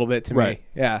off a little bit to me.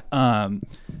 Yeah.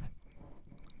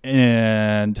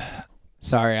 And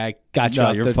sorry, I got you. No,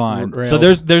 off you're the fine. rails. So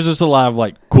there's just a lot of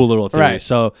like cool little theories. Right.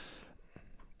 So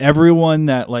everyone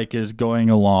that like is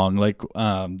going along, like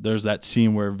there's that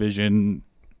scene where Vision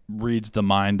reads the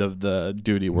mind of the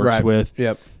dude he works with.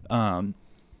 Yep.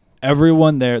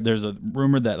 Everyone there's a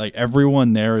rumor that like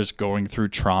everyone there is going through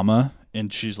trauma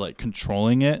and she's like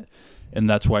controlling it. And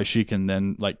that's why she can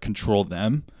then like control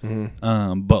them.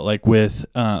 Mm-hmm. But like with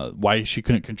why she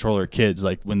couldn't control her kids,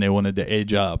 like when they wanted to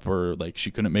age up or like she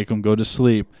couldn't make them go to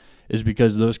sleep, is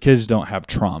because those kids don't have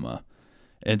trauma.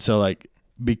 And so like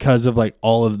because of like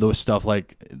all of those stuff,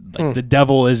 like the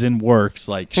devil is in works,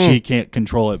 like she can't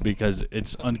control it because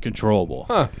it's uncontrollable.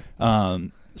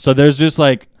 So there's just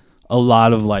like a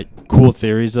lot of like cool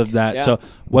theories of that. Yeah. So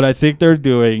what I think they're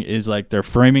doing is like they're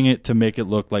framing it to make it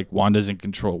look like Wanda's in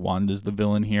control. Wanda's the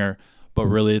villain here, but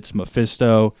really it's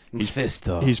Mephisto.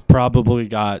 He's probably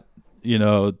got,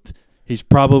 he's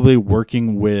probably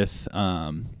working with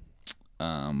what's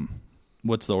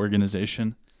the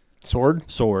organization? Sword.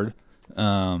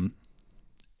 The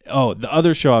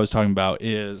other show I was talking about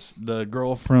is the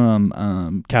girl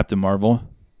from Captain Marvel.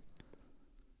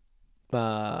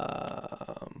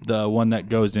 The one that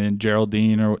goes in,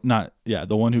 Geraldine, or not? Yeah,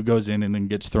 the one who goes in and then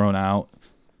gets thrown out.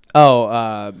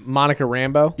 Monica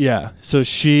Rambeau. Yeah, so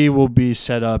she will be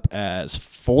set up as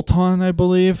Fulton, I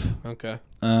believe. Okay.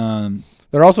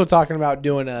 They're also talking about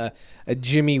doing a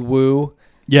Jimmy Woo.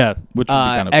 Yeah, which would be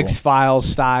kind of cool. X-Files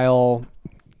style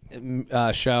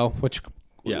show, which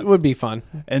would be fun.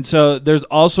 And so there's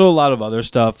also a lot of other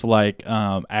stuff like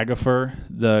Agatha,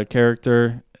 the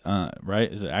character.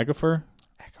 Right? Is it Agatha?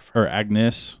 Or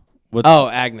Agnes?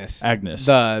 Agnes. Agnes.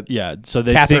 The So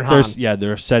they Catherine think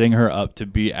they're setting her up to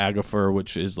be Agatha,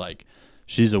 which is like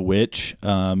she's a witch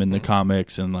in the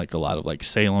comics and like a lot of like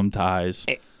Salem ties.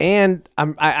 And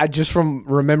I just from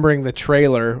remembering the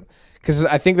trailer, because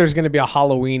I think there's going to be a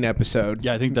Halloween episode.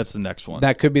 Yeah, I think that's the next one.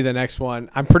 That could be the next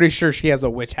one. I'm pretty sure she has a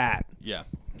witch hat. Yeah.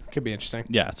 Could be interesting.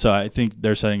 Yeah, so I think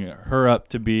they're setting her up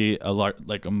to be a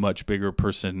much bigger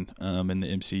person in the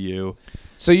MCU.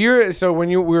 So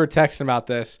we were texting about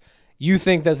this. You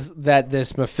think that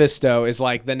this Mephisto is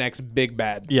like the next big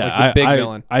bad, like the big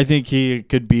villain? I think he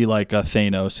could be like a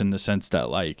Thanos in the sense that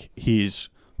like he's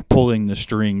pulling the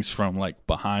strings from like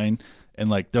behind, and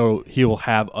like though he will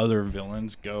have other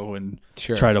villains go and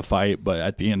try to fight, but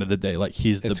at the end of the day, like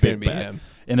he's the big bad. Him.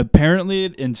 And apparently,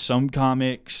 in some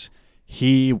comics,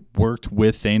 he worked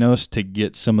with Thanos to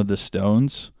get some of the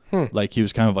stones. Like he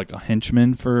was kind of like a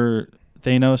henchman for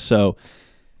Thanos, so.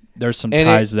 There's some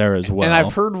ties there as well. And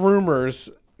I've heard rumors,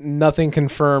 nothing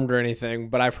confirmed or anything,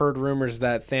 but I've heard rumors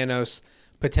that Thanos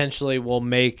potentially will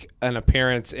make an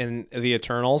appearance in the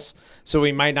Eternals. So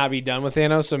we might not be done with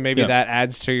Thanos, so maybe that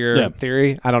adds to your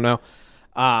theory. I don't know.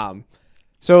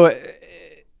 So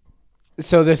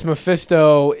this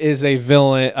Mephisto is a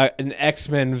villain, an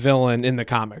X-Men villain in the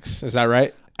comics. Is that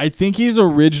right? I think he's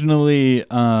originally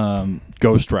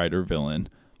Ghost Rider villain,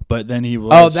 but then he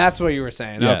was... Oh, that's what you were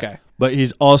saying. Yeah. Okay. But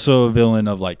he's also a villain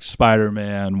of like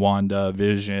Spider-Man, Wanda,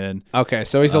 Vision. Okay,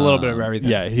 so he's a little bit of everything.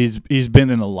 Yeah, he's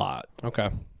been in a lot. Okay,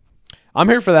 I'm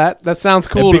here for that. That sounds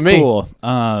cool to me. Cool.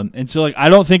 And so like I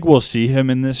don't think we'll see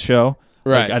him in this show.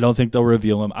 Right. Like, I don't think they'll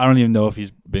reveal him. I don't even know if he's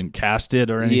been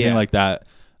casted or anything like that.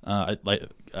 I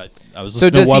was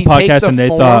listening to one podcast and they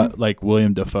thought like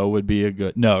William Dafoe would be a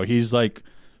good. No, he's like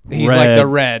red. Like the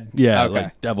red. Yeah,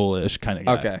 like devilish kind of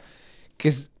guy. Okay,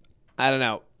 because I don't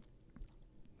know.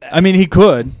 I mean, he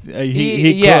could.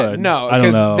 He could. No,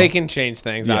 because they can change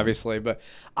things, obviously. But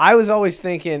I was always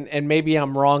thinking, and maybe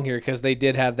I'm wrong here, because they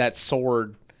did have that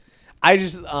sword. I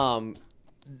just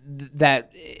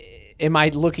that am I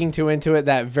looking too into it?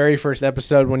 That very first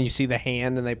episode when you see the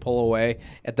hand and they pull away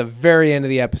at the very end of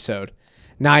the episode.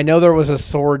 Now I know there was a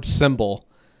sword symbol,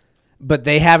 but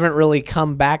they haven't really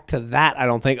come back to that. I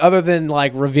don't think, other than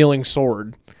like revealing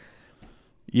sword.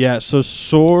 Yeah. So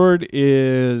sword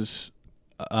is.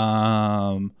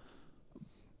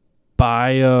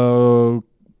 Bio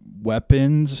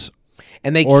weapons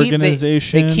and they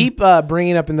organization. They keep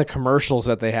bringing up in the commercials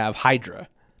that they have Hydra.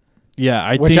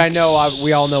 Yeah,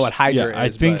 we all know what Hydra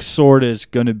is. I think Sword is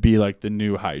going to be like the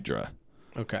new Hydra.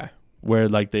 Okay. Where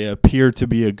like they appear to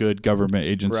be a good government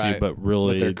agency, but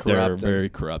really they're very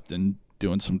corrupt and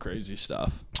doing some crazy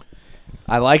stuff.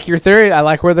 I like your theory. I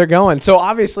like where they're going. So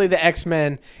obviously the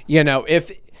X-Men,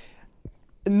 if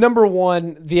number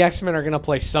one, the X-Men are going to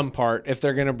play some part if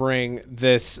they're going to bring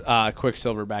this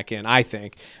Quicksilver back in, I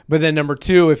think. But then number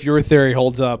two, if your theory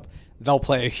holds up, they'll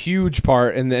play a huge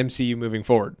part in the MCU moving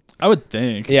forward. I would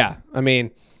think. Yeah. I mean,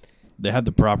 they have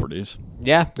the properties.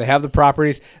 Yeah, they have the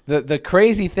properties. The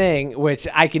crazy thing, which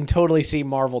I can totally see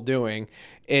Marvel doing,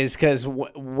 is because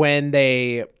when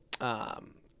they...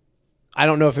 I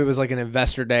don't know if it was like an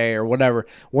investor day or whatever,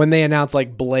 when they announced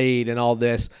like Blade and all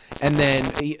this, and then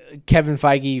Kevin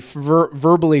Feige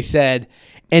verbally said,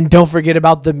 and don't forget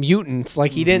about the mutants.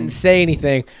 Like he didn't say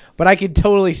anything, but I could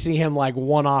totally see him like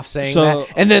one-off saying that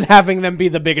and then having them be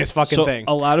the biggest fucking thing.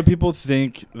 A lot of people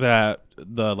think that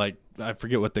I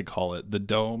forget what they call it, the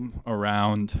dome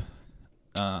around.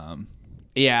 Yeah,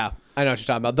 I know what you're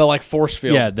talking about. The like force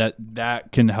field. Yeah,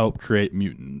 that can help create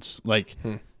mutants. Like.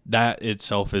 That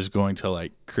itself is going to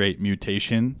like create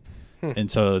mutation. And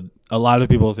so a lot of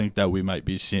people think that we might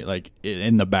be seeing like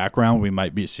in the background, we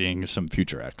might be seeing some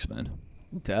future X-Men.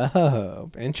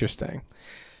 Dope. Interesting.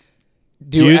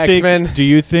 Do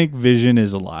you think Vision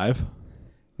is alive?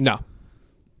 No.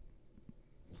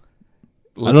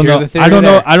 I don't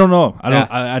know.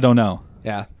 I don't know.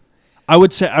 Yeah. I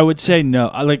would say no.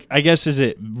 I guess is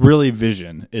it really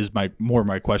Vision is my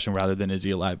question rather than is he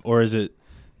alive, or is it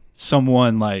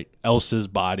someone like else's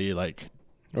body, like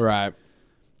right?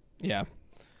 Yeah.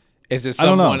 Is it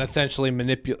someone essentially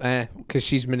because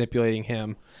she's manipulating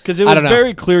him? Because it was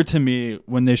very clear to me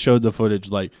when they showed the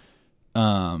footage, like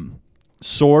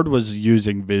Sword was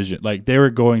using Vision, like they were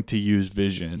going to use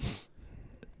Vision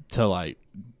to like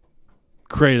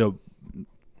create a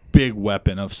big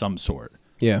weapon of some sort.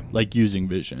 Yeah, like using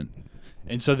Vision.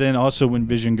 And so then also when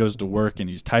Vision goes to work and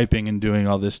he's typing and doing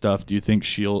all this stuff, do you think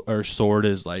Sword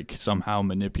is like somehow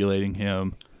manipulating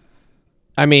him?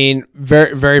 I mean,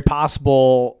 very, very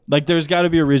possible. Like there's got to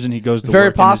be a reason he goes to very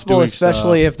work. Very possible,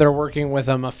 especially if they're working with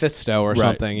a Mephisto or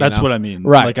something. That's what I mean.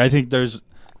 Right. Like I think there's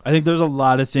I think there's a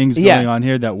lot of things Yeah. going on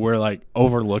here that we're like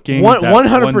overlooking.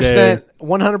 100%.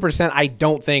 100%. I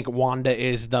don't think Wanda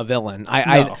is the villain.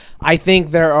 No. I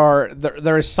think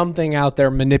there is something out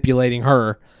there manipulating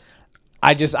her.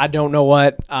 I don't know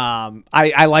what.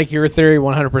 I like your theory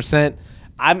 100%.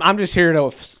 I'm just here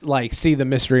to like see the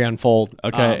mystery unfold.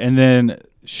 Okay, and then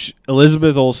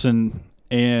Elizabeth Olsen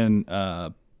and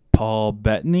Paul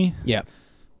Bettany, Yeah.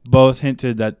 both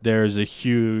hinted that there's a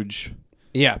huge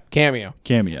Yeah. Cameo.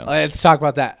 Let's talk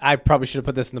about that. I probably should have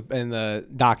put this in the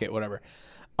docket, whatever.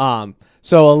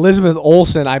 So Elizabeth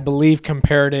Olsen, I believe,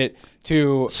 compared it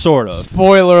to Sort of.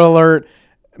 Spoiler alert.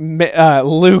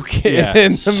 Luke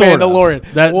in The sort of.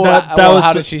 Mandalorian. That Well, was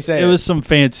how did she say it? It was some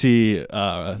fancy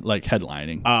like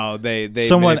headlining. Oh, they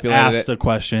Someone manipulated asked it. the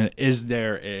question, "Is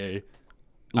there a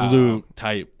Luke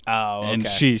type?" Oh, okay. And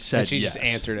she said And she yes. just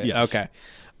answered it. Yes. Okay.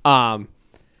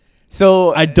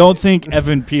 So I don't think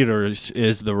Evan Peters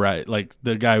is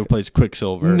the guy who plays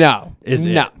Quicksilver. no, is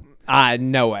no,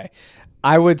 no way.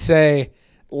 I would say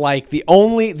like the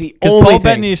only because Paul thing,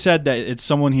 Bettany said that it's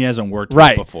someone he hasn't worked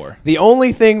right with before. The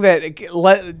only thing that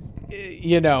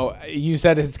you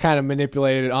said it's kind of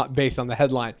manipulated based on the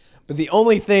headline, but the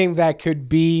only thing that could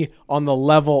be on the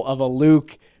level of a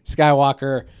Luke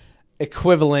Skywalker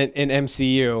equivalent in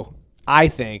MCU, I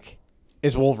think,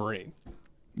 is Wolverine.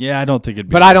 Yeah, I don't think it'd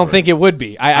be. But I don't think it would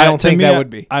be. I don't think that would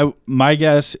be. My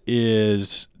guess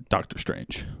is Doctor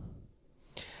Strange.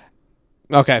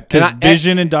 Okay. Because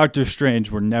Vision and Doctor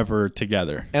Strange were never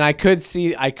together. And I could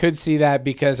see that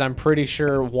because I'm pretty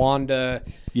sure Wanda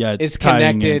is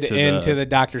tying connected into the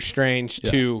Doctor Strange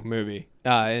 2 movie,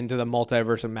 into the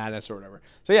Multiverse of Madness or whatever.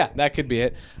 So yeah, that could be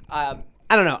it. I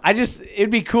don't know. It'd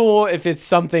be cool if it's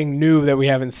something new that we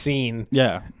haven't seen.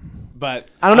 Yeah.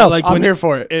 But I don't know. I'm here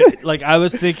for it. Like I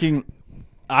was thinking,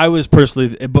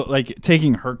 but like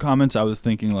taking her comments, I was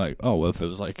thinking like, oh, well, if it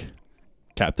was like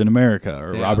Captain America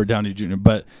or Robert Downey Jr.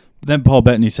 But then Paul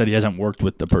Bettany said he hasn't worked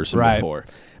with the person before.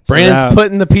 Brandon's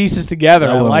putting the pieces together.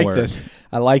 I like work. this.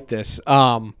 I like this.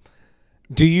 Do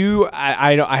you?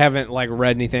 I haven't like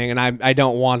read anything, and I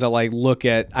don't want to like look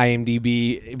at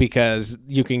IMDb because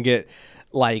you can get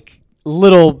like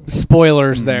little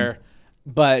spoilers there.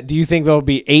 But do you think there'll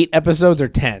be 8 episodes or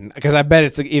 10? Because I bet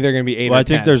it's either going to be 8 or 10. Well, I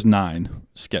think there's 9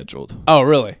 scheduled. Oh,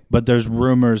 really? But there's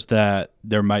rumors that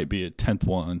there might be a 10th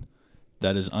one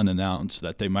that is unannounced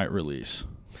that they might release.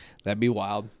 That'd be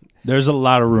wild. There's a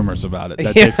lot of rumors about it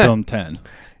that they filmed 10.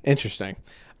 Interesting.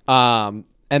 And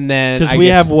then because we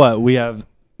have what? We have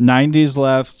 90s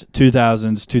left,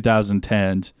 2000s,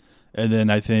 2010s, and then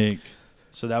I think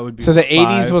so that would be so the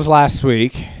 80s was last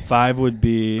week. 5 would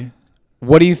be.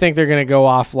 What do you think they're going to go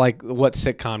off? Like, what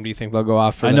sitcom do you think they'll go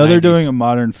off for? I know they're doing a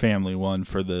Modern Family one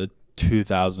for the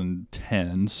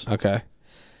 2010s. Okay.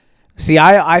 See,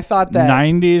 I thought that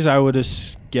 90s. I would have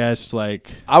guessed like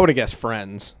I would have guessed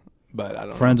Friends, but I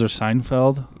don't. Friends or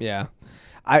Seinfeld. Yeah,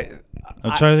 I'm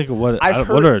trying to think of what I've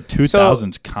what heard- are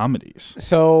 2000s comedies.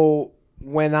 So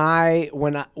when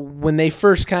they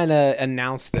first kind of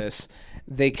announced this,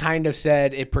 they kind of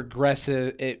said it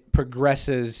progresses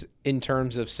in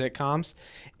terms of sitcoms,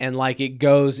 and like it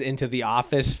goes into the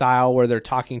Office style where they're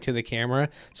talking to the camera.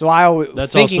 So I always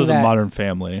That's thinking also the that, Modern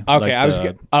Family. Okay, I was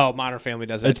Modern Family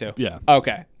does that too. Yeah.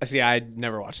 Okay, see, I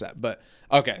never watched that, but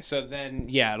okay, so then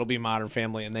it'll be Modern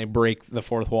Family, and they break the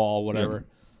fourth wall, whatever.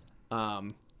 Yeah.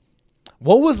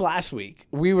 What was last week?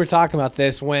 We were talking about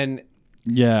this when.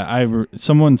 Yeah,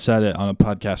 someone said it on a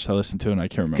podcast I listened to, and I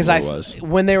can't remember what it was.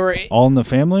 When they were All in the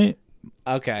Family.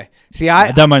 Okay, see,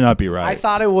 that might not be right. I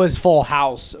thought it was Full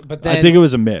House, but then I think it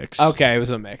was a mix. Okay, it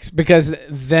was a mix because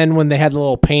then when they had the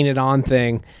little painted on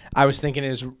thing, I was thinking it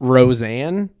was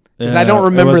Roseanne because I don't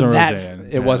remember that. Roseanne.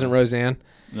 It wasn't Roseanne.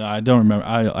 No, I don't remember.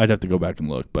 I'd have to go back and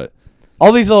look, but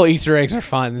all these little Easter eggs are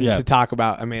fun to talk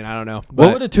about. I mean, I don't know.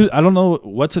 What would I don't know.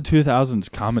 What's a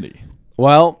 2000s comedy?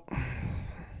 Well.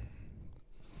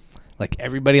 Like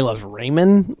Everybody Loves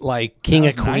Raymond, like King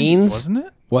of Queens, 90s, wasn't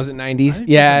it? Was it 90s?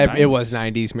 Yeah, it was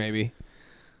 90s maybe.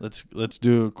 Let's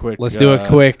do a quick. Let's do a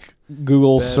quick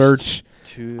Google search.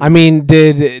 Two. I mean,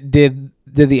 did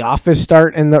The Office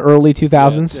start in the early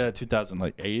 2000s? Yeah, 2000,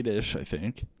 like 8-ish, I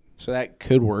think. So that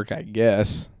could work, I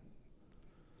guess.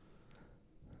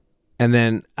 And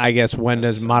then I guess when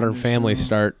does Modern Family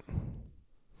start?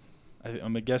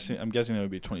 I'm guessing it would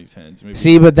be 2010s. Maybe.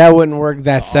 See, but that wouldn't work.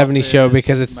 That '70s show Office,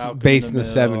 because it's Malcolm based in the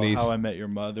Middle, '70s. How I Met Your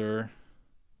Mother.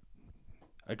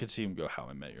 I could see him go How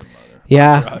I Met Your Mother.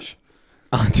 Yeah.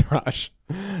 Entourage.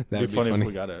 That'd be funny if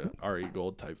we got a R.E.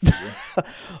 Gold type figure.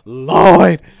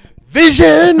 Lloyd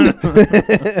Vision.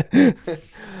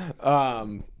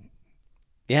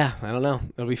 Yeah, I don't know.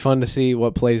 It'll be fun to see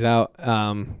what plays out.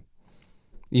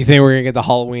 You think we're gonna get the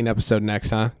Halloween episode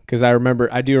next, huh? Because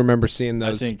I do remember seeing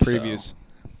those previews. So.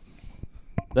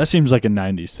 That seems like a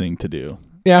 '90s thing to do.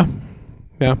 Yeah.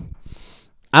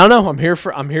 I don't know. I'm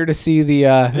here to see the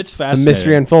it's fascinating. the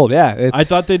mystery unfold. Yeah, I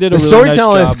thought they did the a really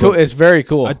storytelling nice is job cool. It's very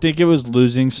cool. I think it was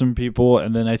losing some people,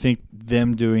 and then I think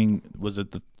them doing, was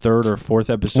it the third or fourth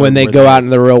episode when they go out in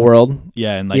the real world.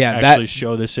 Yeah, and actually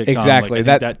show the sitcom. Exactly.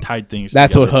 Like, that tied things.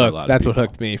 That's what together hooked. That's what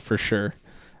hooked me for sure.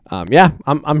 Yeah,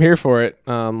 I'm here for it.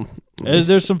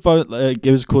 There's some fun. Like,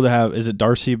 it was cool to have. Is it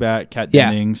Darcy back? Kat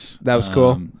Dennings. That was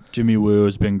cool. Jimmy Woo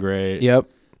has been great. Yep.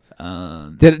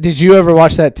 Did you ever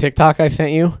watch that TikTok I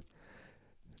sent you?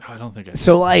 I don't think I did.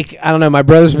 So I don't know. My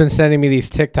brother's been sending me these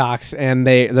TikToks, and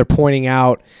they're pointing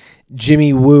out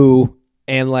Jimmy Woo,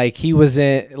 and he was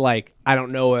in I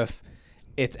don't know if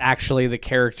it's actually the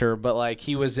character, but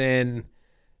he was in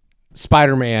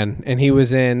Spider-Man, and he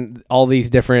was in all these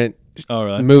different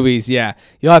movies. Yeah,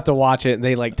 you'll have to watch it. And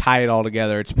they tie it all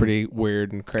together. It's pretty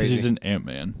weird and crazy. 'Cause he's an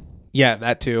Ant-Man. Yeah,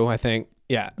 that too. I think.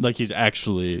 Yeah, he's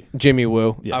actually Jimmy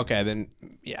Woo. Yeah. Okay, then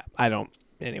yeah, I don't.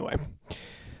 Anyway.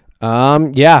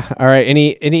 Yeah. All right.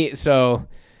 Anything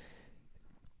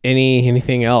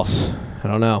else? I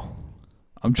don't know.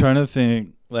 I'm trying to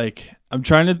think. I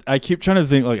keep trying to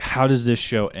think. How does this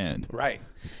show end? Right.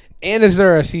 And is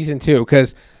there a season 2?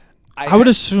 Because I would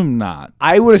assume not.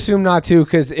 I would assume not too,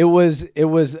 because it was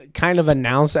kind of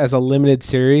announced as a limited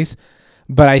series,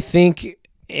 but I think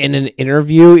in an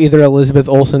interview, either Elizabeth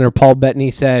Olsen or Paul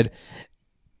Bettany said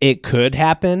it could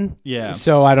happen. Yeah.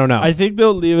 So I don't know. I think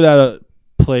they'll leave it at a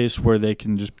place where they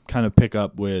can just kind of pick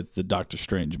up with the Doctor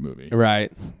Strange movie,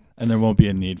 right? And there won't be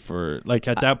a need for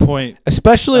at that point,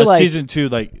 especially season 2.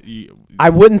 I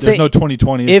wouldn't there's think no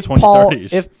 2020s, if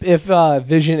 2030s. If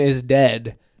Vision is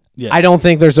dead. Yeah. I don't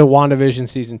think there's a WandaVision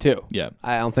season 2. Yeah,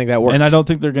 I don't think that works. And I don't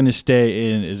think they're going to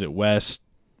stay in. Is it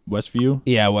Westview?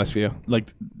 Yeah, Westview.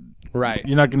 Right.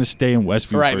 You're not going to stay in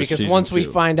Westview, right? For Because season once 2. we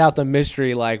find out the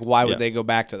mystery, why would they go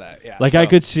back to that? Yeah. I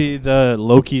could see the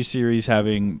Loki series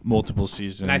having multiple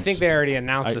seasons, and I think they already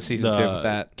announced the season 2 with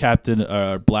that. Captain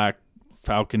Black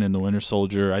Falcon and the Winter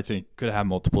Soldier, I think, could have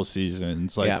multiple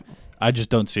seasons. I just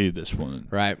don't see this one.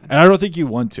 Right. And I don't think you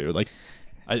want to.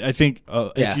 I think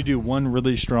if you do one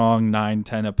really strong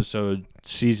 9-10 episode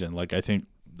season, I think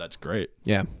that's great.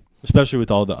 Yeah. Especially with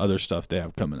all the other stuff they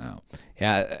have coming out.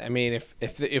 Yeah, I mean,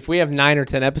 if we have 9 or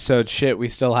 10 episodes, we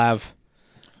still have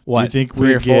what? Do you think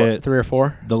three or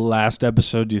four? The last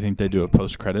episode, do you think they do a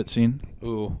post-credit scene?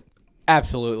 Ooh,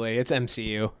 absolutely. It's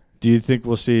MCU. Do you think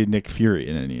we'll see Nick Fury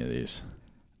in any of these?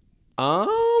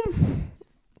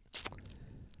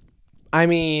 I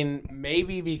mean,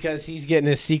 maybe because he's getting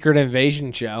a Secret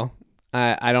Invasion show.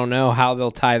 I don't know how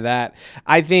they'll tie that.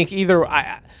 I think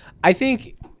I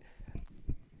think.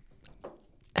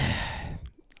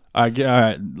 All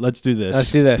right, let's do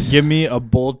this. Give me a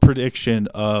bold prediction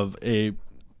of a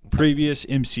previous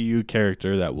MCU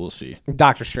character that we'll see.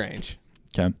 Doctor Strange.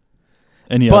 Okay.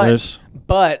 Any others?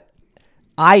 But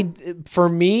for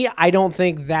me, I don't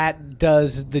think that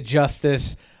does the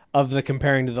justice of the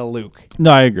comparing to the Luke.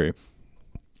 No, I agree.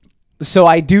 So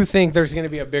I do think there's going to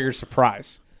be a bigger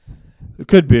surprise. It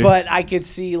could be. But I could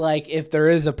see, if there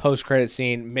is a post-credit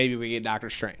scene, maybe we get Doctor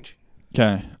Strange.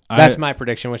 Okay. That's my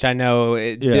prediction, which I know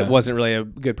it wasn't really a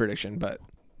good prediction, but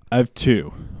I have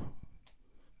 2.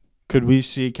 Could we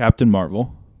see Captain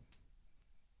Marvel?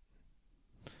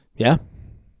 Yeah.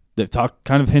 They've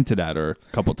kind of hinted at her a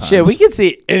couple times. Shit, we could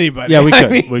see anybody. Yeah, we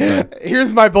could.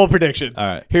 Here's my bold prediction. All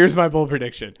right. Here's my bold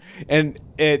prediction. And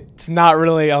it's not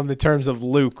really on the terms of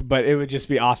Luke, but it would just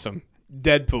be awesome.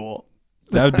 Deadpool.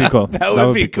 That would be cool. that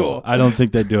would be cool. I don't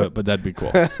think they'd do it, but that'd be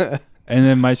cool. And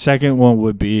then my second one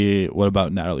would be, what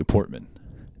about Natalie Portman?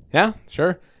 Yeah,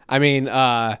 sure. I mean,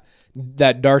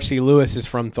 that Darcy Lewis is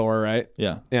from Thor, right?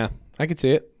 Yeah. Yeah, I could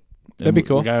see it. That'd be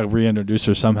cool. We got to reintroduce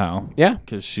her somehow. Yeah.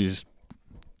 Because she's,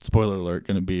 spoiler alert,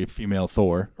 going to be female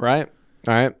Thor. Right.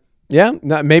 All right. Yeah,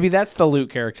 maybe that's the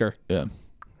Luke character. Yeah.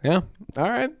 Yeah. All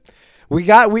right. We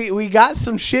got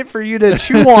some shit for you to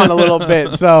chew on a little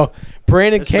bit. So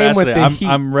Brandon came with the heat.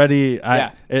 I'm ready.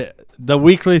 The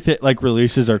weekly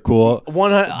releases are cool,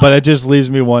 100. But it just leaves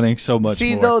me wanting so much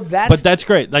more. But that's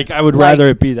great. I would rather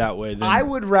it be that way. I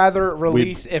would rather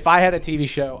release if I had a TV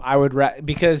show. I would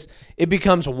because it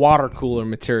becomes water cooler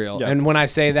material. Yeah. And when I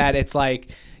say that, it's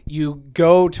you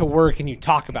go to work and you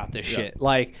talk about this shit.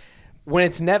 When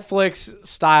it's Netflix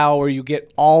style, where you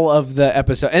get all of the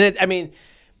episodes, and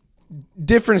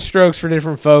different strokes for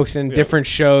different folks, and different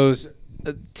shows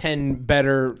tend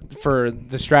better for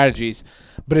the strategies.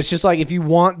 But it's just like if you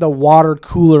want the water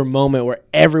cooler moment where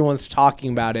everyone's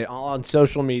talking about it all on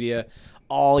social media,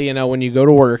 when you go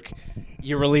to work,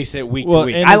 you release it week to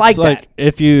week. I like that.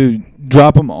 If you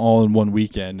drop them all in one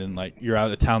weekend and like you're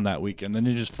out of town that weekend, then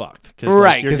you're just fucked.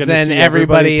 Right, because then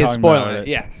everybody is spoiling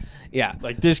it. Yeah.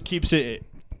 Like this keeps it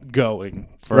going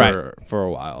for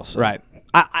a while. So. Right.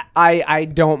 I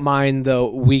don't mind the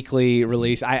weekly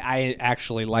release. I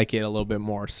actually like it a little bit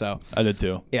more. So I did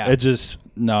too. Yeah. It just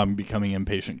now I'm becoming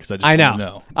impatient because I just want to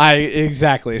know.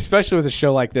 Exactly, especially with a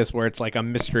show like this where it's like a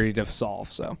mystery to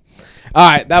solve. So, all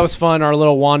right, that was fun. Our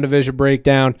little WandaVision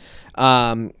breakdown.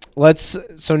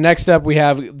 So next up we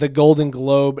have the Golden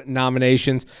Globe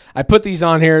nominations. I put these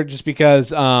on here just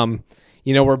because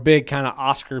we're big kind of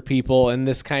Oscar people, and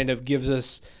this kind of gives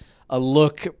us a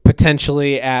look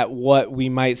potentially at what we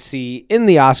might see in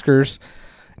the Oscars.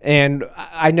 And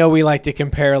I know we like to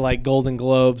compare like Golden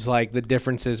Globes, like the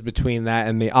differences between that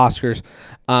and the Oscars.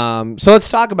 So let's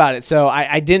talk about it. So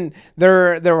I didn't,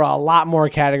 there were a lot more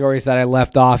categories that I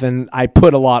left off, and I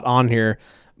put a lot on here,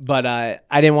 but I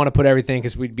didn't want to put everything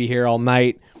because we'd be here all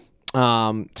night.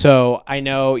 So I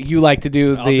know you like to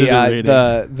do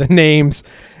the names.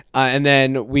 And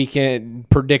then we can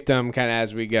predict them kind of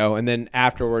as we go. And then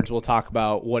afterwards, we'll talk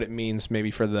about what it means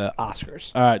maybe for the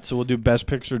Oscars. All right, so we'll do Best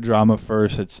Picture Drama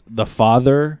first. It's The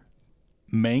Father,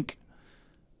 Mank,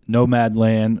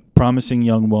 Nomadland, Promising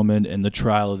Young Woman, and The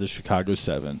Trial of the Chicago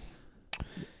 7.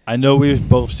 I know we've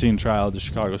both seen Trial of the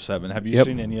Chicago 7. Have you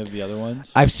seen any of the other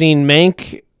ones? I've seen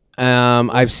Mank.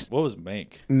 What was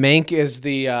Mank? Mank is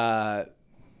the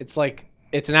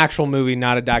it's an actual movie,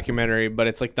 not a documentary, but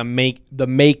it's like the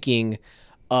making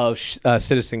of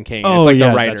Citizen Kane. Oh, it's like yeah,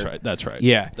 the writer. That's right.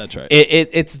 Yeah, that's right.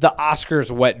 It's the Oscars'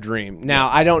 wet dream. Now,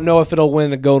 I don't know if it'll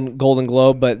win the Golden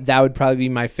Globe, but that would probably be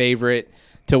my favorite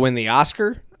to win the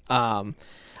Oscar.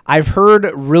 I've heard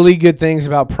really good things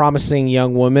about Promising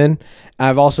Young Woman.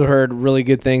 I've also heard really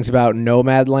good things about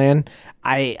Nomadland.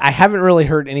 I haven't really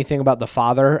heard anything about The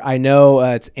Father. I know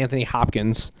it's Anthony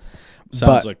Hopkins.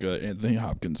 Sounds like an Anthony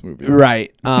Hopkins movie.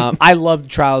 Right. I love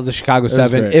Trial of the Chicago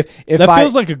 7. If that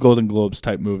feels like a Golden Globes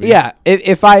type movie. Yeah.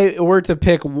 If I were to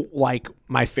pick like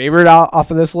my favorite off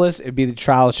of this list, it'd be the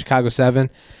Trial of Chicago 7.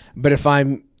 But if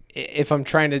I'm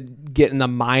trying to get in the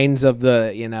minds of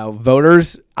the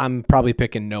voters, I'm probably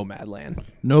picking Nomadland.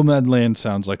 Nomadland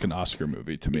sounds like an Oscar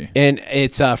movie to me. And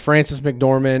it's Frances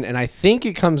McDormand, and I think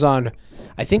it comes on.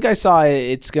 I think I saw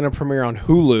it's going to premiere on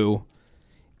Hulu.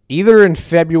 Either in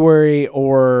February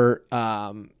or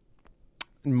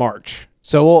March.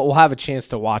 So we'll have a chance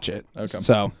to watch it. Okay.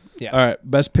 So, yeah. All right.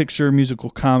 Best Picture Musical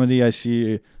Comedy. I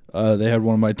see they had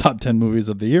one of my top 10 movies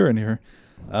of the year in here.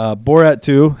 Borat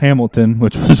 2, Hamilton,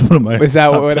 which was one of my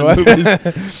top 10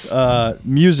 movies.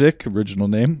 Music, original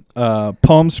name.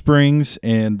 Palm Springs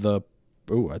and the...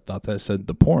 Oh, I thought that said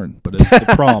The Porn, but it's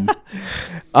The Prom.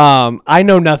 I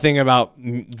know nothing about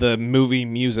the movie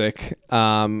Music.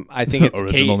 I think it's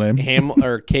original name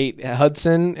Kate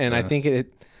Hudson, and I think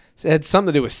it had something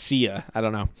to do with Sia. I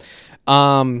don't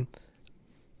know.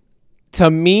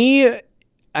 To me,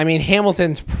 I mean,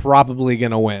 Hamilton's probably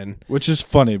gonna win, which is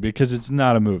funny because it's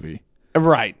not a movie.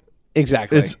 Right.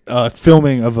 Exactly. It's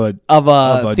filming of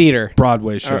a theater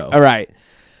Broadway show. All right.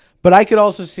 But I could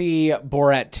also see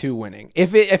Borat 2 winning.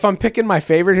 If I'm picking my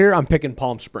favorite here, I'm picking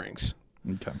Palm Springs.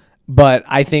 Okay. But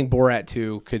I think Borat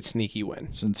 2 could sneaky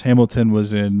win. Since Hamilton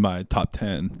was in my top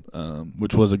 10,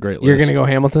 which was a great list. You're going to go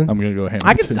Hamilton? I'm going to go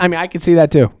Hamilton. I could see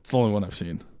that too. It's the only one I've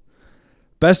seen.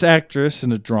 Best Actress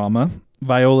in a Drama,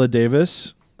 Viola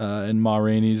Davis in Ma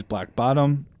Rainey's Black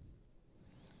Bottom.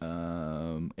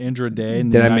 Andra Day.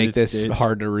 Did I make this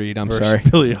hard to read? I'm sorry.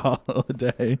 Billie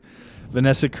Holiday.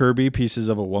 Vanessa Kirby, Pieces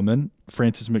of a Woman,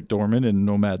 Frances McDormand in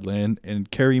Nomadland, and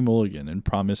Carey Mulligan in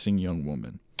Promising Young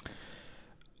Woman.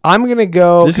 I'm gonna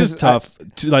go. This is tough.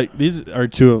 These are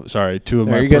two of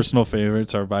my personal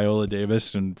favorites are Viola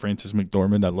Davis and Frances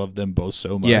McDormand. I love them both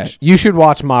so much. Yeah, you should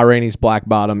watch Ma Rainey's Black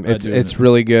Bottom. It's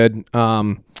really good.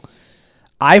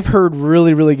 I've heard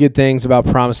really, really good things about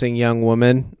Promising Young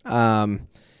Woman.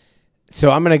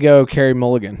 So I'm gonna go Carey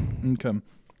Mulligan. Okay.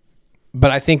 But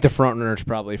I think the front runner is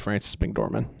probably Frances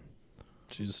McDormand.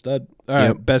 She's a stud. All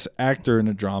right, Best Actor in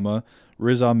a Drama,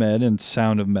 Riz Ahmed in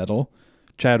Sound of Metal,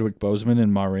 Chadwick Boseman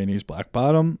in Ma Rainey's Black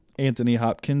Bottom, Anthony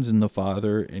Hopkins in The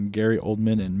Father, and Gary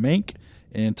Oldman in Mank,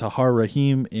 and Tahar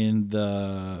Rahim in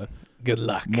the... Good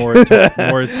luck.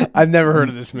 I've never heard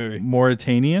of this movie.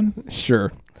 Mauritanian?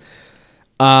 Sure.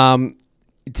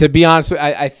 To be honest,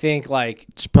 I think like...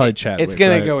 It's probably Chadwick. It's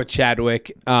going to go with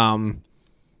Chadwick.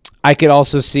 I could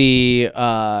also see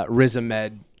Riz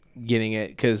Ahmed getting it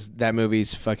because that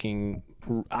movie's fucking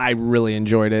I really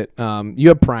enjoyed it. You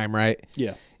have Prime, right?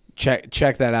 Yeah.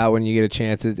 Check that out when you get a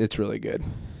chance. It's really good.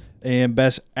 And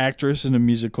Best Actress in a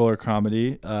Musical or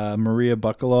Comedy, Maria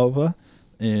Bakalova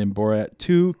in Borat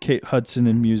 2, Kate Hudson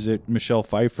in Music, Michelle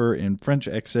Pfeiffer in French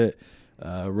Exit,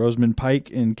 Rosamund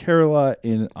Pike in Kerala,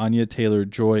 and Anya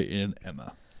Taylor-Joy in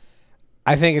Emma.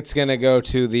 I think it's gonna go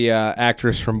to the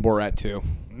actress from Borat 2.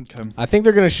 Okay. I think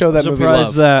they're gonna show that movie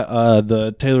Love. Surprised that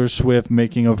the Taylor Swift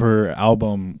making of her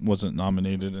album wasn't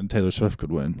nominated and Taylor Swift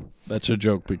could win. That's a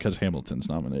joke because Hamilton's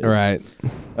nominated. Right.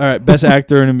 All right. Best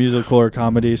Actor in a Musical or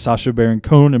Comedy, Sacha Baron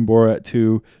Cohen in Borat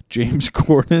 2, James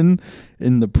Corden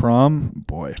in The Prom.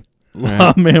 Boy.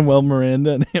 Right. Manuel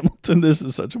Miranda and Hamilton. This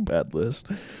is such a bad list.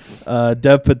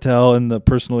 Dev Patel in The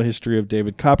Personal History of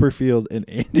David Copperfield, and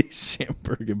Andy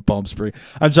Samberg in Palm Springs.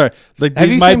 I'm sorry. Like, Have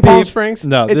these you might seen be, Palm Springs?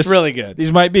 No, it's really good.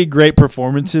 These might be great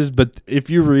performances, but if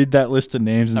you read that list of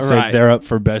names and say Right. they're up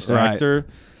for Best Right. Actor,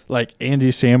 like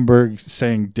Andy Samberg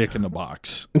saying "Dick in the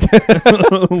Box,"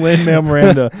 Lin-Manuel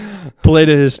Miranda played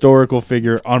a historical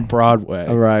figure on Broadway,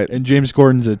 Right. and James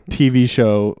Corden's a TV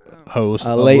show host,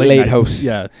 A late night host.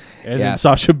 yeah, and Yeah. then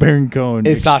Sacha Baron Cohen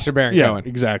It's Sacha Baron yeah, Cohen.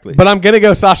 exactly. But I'm gonna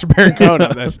go Sacha Baron Cohen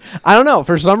on this. I don't know.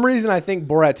 For some reason, I think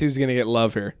Borat 2 is gonna get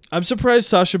love here. I'm surprised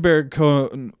Sacha Baron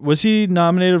Cohen was he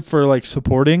nominated for like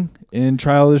supporting in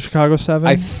Trial of the Chicago 7?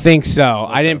 I think so.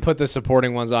 I didn't put the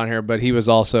supporting ones on here, but he was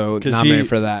also nominated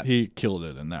for that. He killed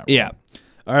it in that. Yeah. Role.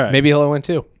 All right. Maybe he'll win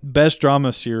too. Best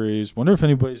Drama Series. Wonder if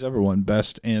anybody's ever won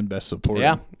Best and Best Supporting.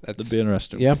 Yeah, That'd be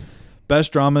interesting. Yeah.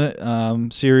 Best Drama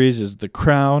Series is The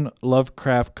Crown,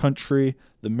 Lovecraft Country,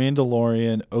 The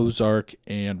Mandalorian, Ozark,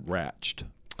 and Ratched.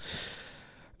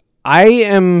 I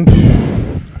am.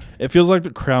 It feels like The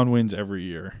Crown wins every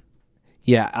year.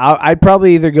 Yeah, I'd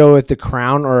probably either go with The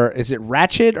Crown or is it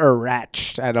Ratchet or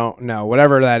Ratched? I don't know.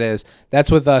 Whatever that is.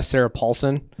 That's with Sarah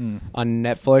Paulson on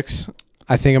Netflix.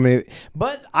 I think I'm gonna.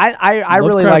 But I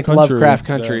really like Country, Lovecraft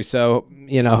Country, yeah. so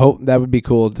hope that would be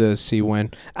cool to see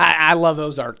win. I love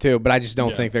Ozark too, but I just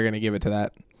don't think they're gonna give it to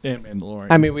that. And Mandalorian.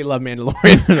 I mean, we love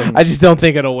Mandalorian. I just don't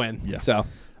think it'll win. Yeah. So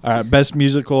All right, Best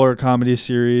Musical or Comedy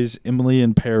Series, Emily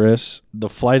in Paris, The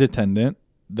Flight Attendant,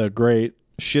 The Great,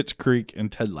 Schitt's Creek,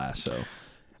 and Ted Lasso.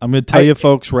 I'm going to tell you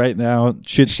folks right now,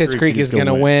 Schitt's Creek is going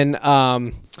to win.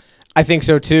 I think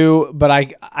so too, but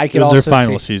I could also their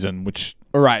final see, season, which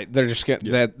right. They're just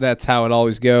that's how it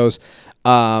always goes.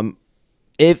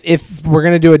 If we're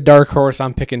gonna do a dark horse,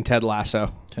 I'm picking Ted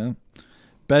Lasso. okay.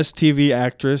 Best TV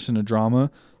Actress in a Drama,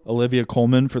 Olivia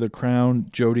Colman for The Crown,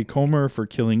 Jodie Comer for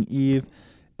Killing Eve,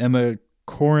 Emma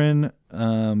Corrin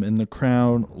in The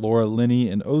Crown, Laura Linney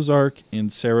in Ozark,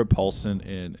 and Sarah Paulson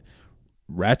in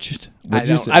Ratchet.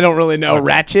 I don't really know. Okay.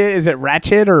 Ratchet? Is it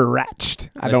Ratchet or Ratched?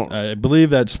 I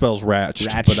believe that spells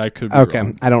Ratched, but I could be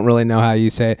wrong. I don't really know how you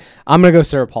say it. I'm gonna go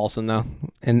Sarah Paulson though.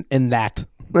 In that.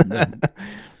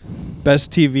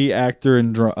 Best TV actor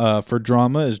for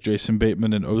drama is Jason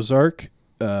Bateman in Ozark,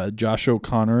 Josh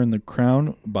O'Connor in The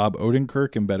Crown, Bob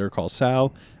Odenkirk in Better Call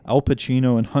Saul, Al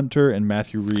Pacino in Hunter, and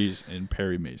Matthew Rhys in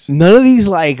Perry Mason. None of these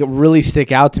really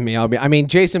stick out to me. I mean,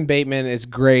 Jason Bateman is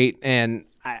great, and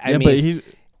I mean,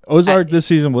 but Ozark this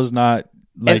season was not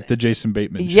like the Jason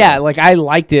Bateman show. Yeah, I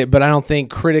liked it, but I don't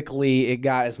think critically it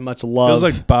got as much love. Feels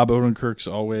like Bob Odenkirk's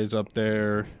always up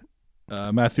there.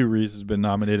 Matthew Rhys has been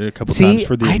nominated a couple times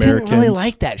for The Americans. I didn't really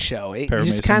like that show. It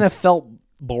just kind of felt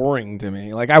boring to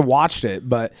me. I watched it,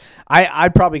 but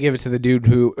I'd probably give it to the dude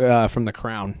who from The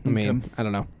Crown. I mean, I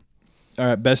don't know. All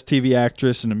right, Best TV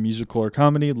Actress in a Musical or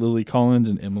Comedy, Lily Collins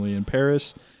and Emily in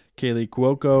Paris, Kaylee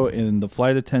Cuoco in The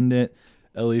Flight Attendant,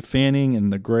 Ellie Fanning in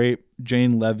The Great,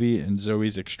 Jane Levy in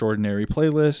Zoe's Extraordinary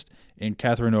Playlist, and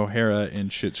Catherine O'Hara in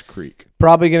Schitt's Creek.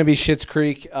 Probably going to be Schitt's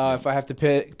Creek. If I have to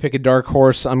pick a dark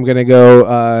horse, I'm going to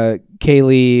go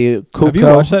Kaylee Cuoco. Have you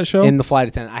watched that show? In The Flight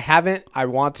Attendant. I haven't. I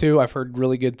want to. I've heard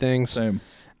really good things. Same.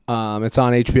 It's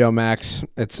on HBO Max.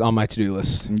 It's on my to-do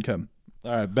list. Okay.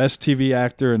 All right, Best TV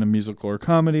Actor in a Musical or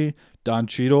Comedy, Don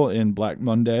Cheadle in Black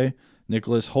Monday,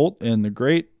 Nicholas Hoult in The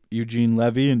Great, Eugene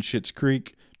Levy in Schitt's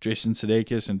Creek, Jason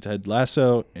Sudeikis in Ted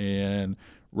Lasso, and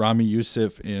Rami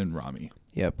Youssef in Rami.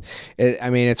 Yep.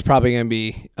 It's probably going to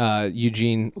be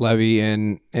Eugene Levy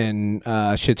in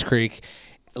Schitt's Creek.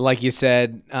 Like you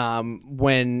said,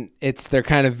 when it's their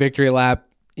kind of victory lap,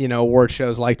 award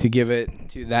shows like to give it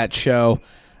to that show.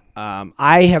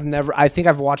 I think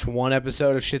I've watched one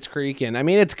episode of Schitt's Creek, and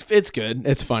it's good.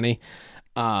 It's funny.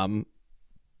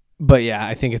 But yeah,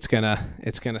 I think it's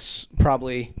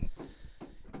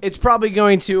probably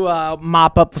going to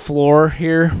mop up the floor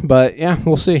here, but yeah,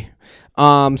 we'll see.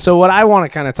 So what I want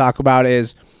to kind of talk about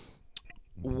is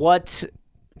what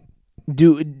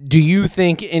do you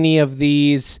think any of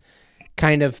these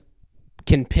kind of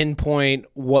can pinpoint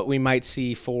what we might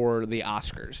see for the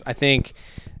Oscars. I think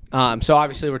so.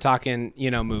 Obviously, we're talking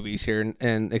movies here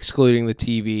and excluding the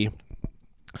TV,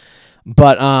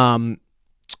 but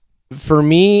for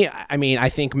me, I mean, I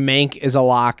think Mank is a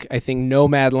lock. I think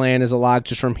Nomadland is a lock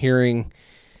just from hearing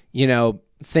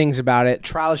things about it.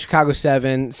 Trial of Chicago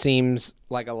 7 seems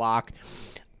like a lock.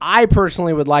 I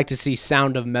personally would like to see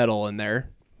Sound of Metal in there.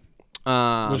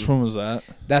 Which one was that?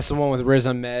 That's the one with Riz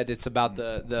Ahmed. It's about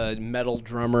the metal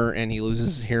drummer and he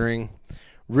loses his hearing.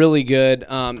 Really good.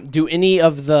 Do any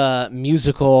of the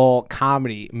musical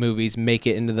comedy movies make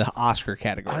it into the Oscar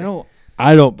category?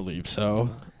 I don't believe so.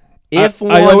 If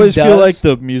I always feel like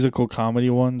the musical comedy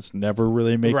ones never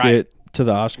really make it to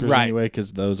the Oscars anyway,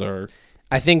 because those are.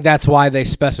 I think that's why they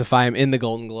specify them in the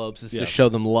Golden Globes is to show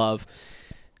them love.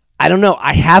 I don't know.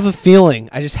 I have a feeling.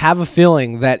 I just have a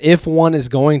feeling that if one is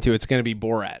going to, it's going to be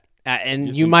Borat.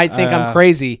 And you might think I'm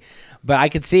crazy, but I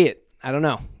could see it. I don't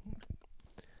know.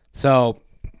 So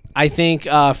I think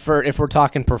if we're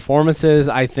talking performances,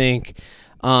 I think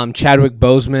Chadwick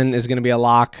Boseman is going to be a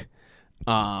lock.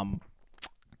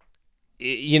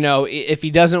 If he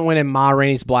doesn't win in Ma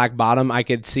Rainey's Black Bottom, I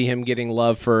could see him getting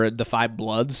love for The Five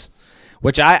Bloods,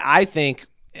 which I think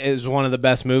is one of the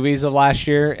best movies of last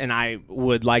year, and I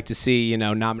would like to see,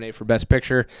 nominate for Best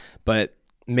Picture, but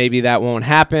maybe that won't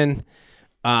happen.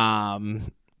 Gary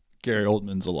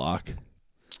Oldman's a lock.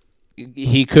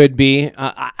 He could be.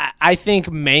 I think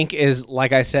Mank is,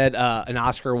 like I said, an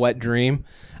Oscar wet dream.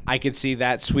 I could see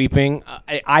that sweeping.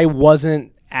 I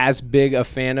wasn't as big a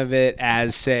fan of it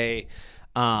as, say,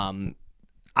 I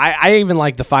even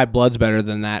like The Five Bloods better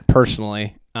than that,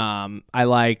 personally. I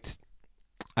liked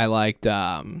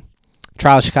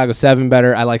Trial of Chicago 7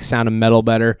 better. I like Sound of Metal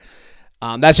better.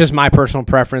 That's just my personal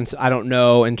preference. I don't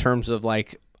know in terms of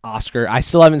like Oscar. I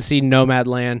still haven't seen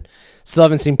Nomadland. Still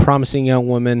haven't seen Promising Young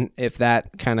Woman. If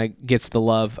that kind of gets the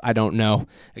love, I don't know.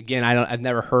 Again, I've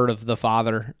never heard of The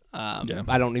Father.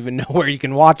 I don't even know where you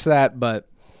can watch that, but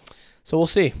so we'll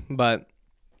see. But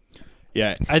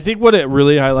yeah, I think what it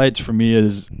really highlights for me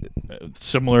is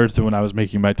similar to when I was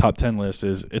making my top 10 list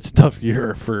is it's a tough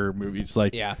year for movies.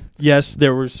 Like, yes,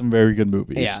 there were some very good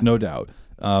movies, no doubt.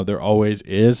 There always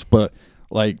is, but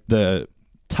like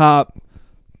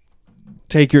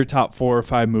take your top 4 or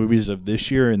 5 movies of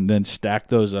this year and then stack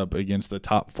those up against the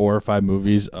top 4 or 5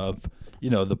 movies of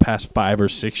the past 5 or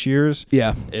 6 years.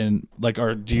 Yeah. And like,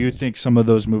 do you think some of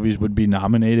those movies would be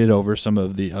nominated over some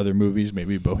of the other movies,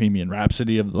 maybe Bohemian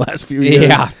Rhapsody of the last few years?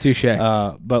 Yeah, touche.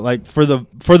 But like for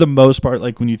the most part,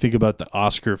 like when you think about the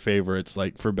Oscar favorites,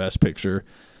 like for Best Picture,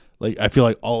 like I feel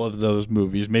like all of those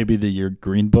movies, maybe the year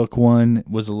Green Book won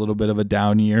was a little bit of a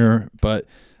down year, but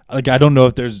like I don't know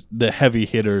if there's the heavy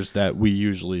hitters that we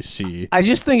usually see. I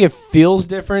just think it feels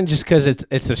different just because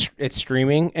it's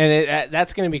streaming, and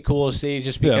that's going to be cool to see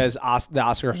just because the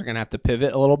Oscars are going to have to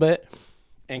pivot a little bit,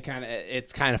 and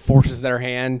it kind of forces their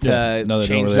hand to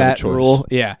change really that rule.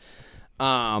 Yeah.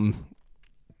 I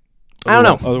don't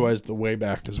know. Otherwise, the way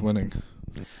back is winning.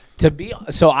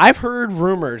 So I've heard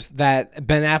rumors that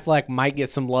Ben Affleck might get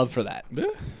some love for that,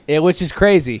 which is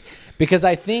crazy because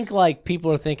I think like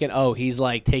people are thinking, oh, he's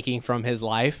like taking from his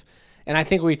life, and I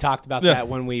think we talked about that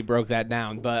when we broke that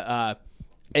down. But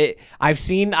I've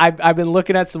been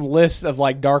looking at some lists of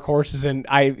like dark horses, and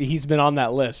he's been on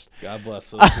that list. God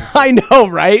bless those people. I know,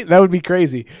 right? That would be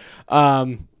crazy.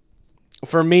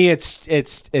 For me, it's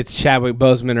Chadwick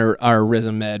Boseman or Riz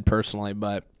Ahmed personally,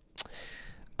 but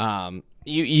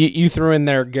You threw in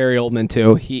there Gary Oldman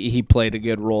too. He played a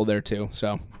good role there too.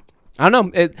 So I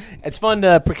don't know. It's fun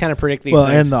to kind of predict these things.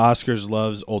 And the Oscars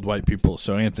loves old white people,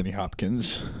 so Anthony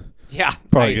Hopkins. Yeah,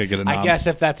 probably gonna get a nom. I guess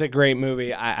if that's a great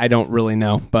movie, I don't really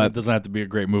know, but it doesn't have to be a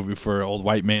great movie for an old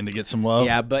white man to get some love.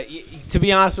 Yeah, but to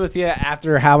be honest with you,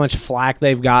 after how much flack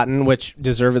they've gotten, which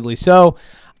deservedly so,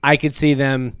 I could see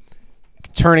them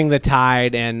turning the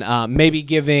tide and maybe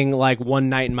giving like One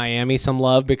Night in Miami some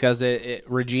love because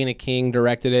Regina King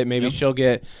directed it. Maybe she'll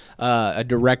get a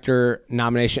director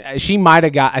nomination. She might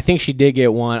have got. I think she did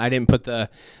get one. I didn't put the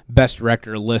best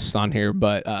director list on here,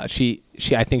 but I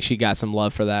think she got some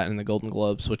love for that in the Golden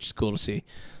Globes, which is cool to see.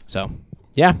 So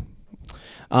yeah.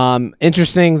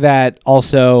 Interesting that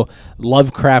also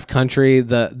Lovecraft Country,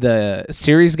 the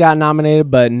series got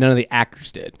nominated, but none of the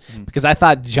actors did because I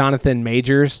thought Jonathan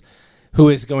Majors, who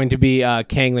is going to be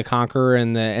Kang the Conqueror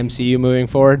in the MCU moving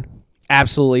forward,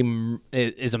 absolutely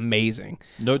is amazing.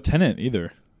 No Tenet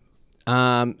either.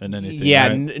 And anything, yeah,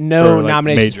 right? No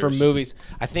nominations for movies.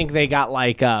 I think they got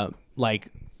like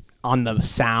on the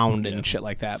sound and shit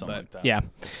like that. But like that. Yeah,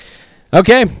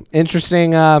 okay,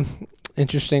 interesting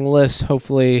interesting list.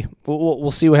 Hopefully,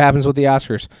 we'll see what happens with the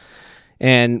Oscars.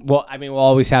 And well, I mean, we'll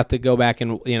always have to go back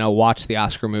and watch the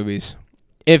Oscar movies,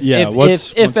 if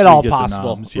once at we all get the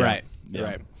possible. noms, yeah. Right, Yeah.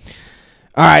 right.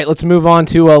 All right, let's move on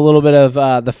to a little bit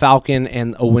of the Falcon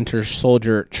and a Winter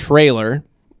Soldier trailer.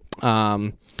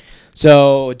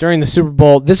 So during the Super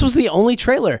Bowl, this was the only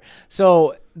trailer.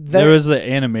 So There was the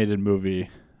animated movie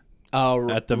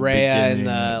at the Raya beginning, and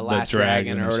the Last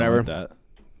Dragon or something whatever. like that.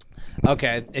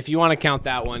 Okay, if you want to count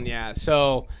that one, yeah.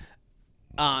 So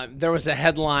there was a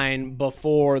headline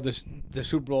before the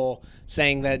Super Bowl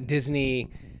saying that Disney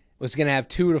was going to have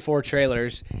 2 to 4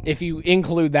 trailers. If you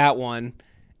include that one,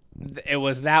 it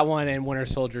was that one and Winter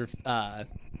Soldier,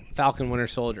 Falcon Winter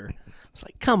Soldier. I was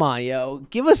like, come on, yo,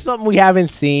 give us something we haven't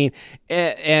seen.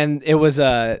 And it was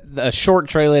a short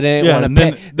trailer. They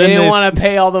didn't want to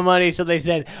pay all the money, so they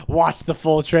said, watch the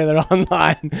full trailer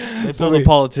online. They pulled a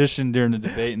politician during the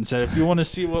debate and said, if you want to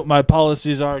see what my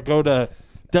policies are, go to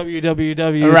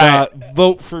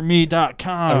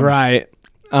www.voteforme.com. Right.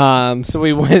 So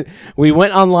we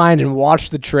went online and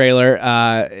watched the trailer.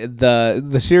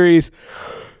 The series,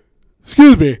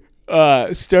 excuse me,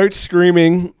 starts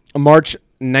streaming March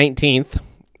 19th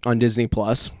on Disney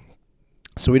Plus.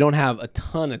 So we don't have a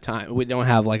ton of time. We don't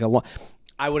have like a lot.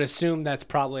 I would assume that's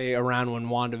probably around when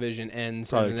WandaVision ends.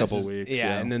 Probably a couple weeks.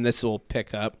 Yeah, and then this will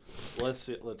pick up. Let's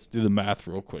do the math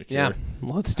real quick here. Yeah,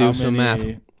 let's do some math.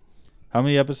 How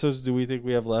many episodes do we think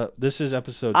we have left? This is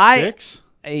episode 6?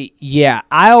 Yeah,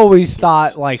 I always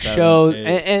thought like 7, shows, 8.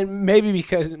 and maybe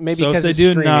because So if because they it's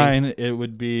do streaming. 9, it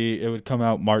would come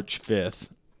out March 5th.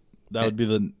 That would be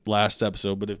the last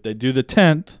episode. But if they do the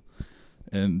 10th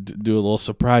and do a little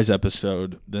surprise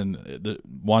episode, then the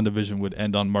WandaVision would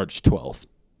end on March 12th.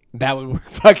 That would work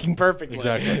fucking perfectly.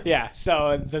 Exactly. Yeah.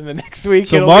 So then the next week,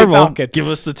 So it'll Marvel, be Falcon. give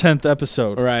us the 10th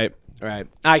episode. Right.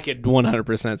 I could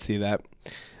 100% see that.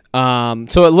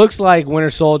 So it looks like Winter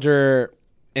Soldier,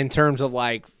 in terms of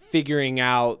like figuring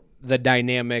out the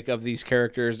dynamic of these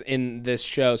characters in this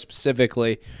show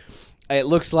specifically, it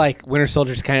looks like Winter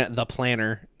Soldier's kind of the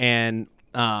planner, and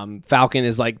Falcon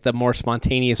is like the more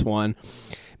spontaneous one,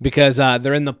 because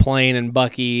they're in the plane and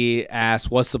Bucky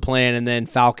asks, "What's the plan?" and then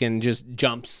Falcon just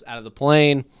jumps out of the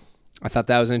plane. I thought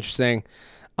that was interesting.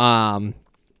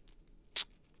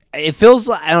 It feels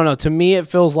like, I don't know, to me it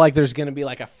feels like there's going to be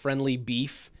like a friendly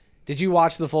beef. Did you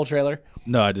watch the full trailer?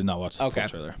 No, I did not watch the Okay. full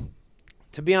trailer.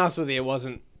 To be honest with you, it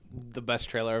wasn't the best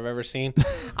trailer I've ever seen.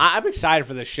 I'm excited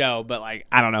for the show, but like,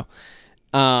 I don't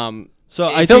know.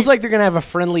 So It feels like they're going to have a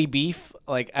friendly beef.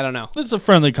 Like, I don't know. it's a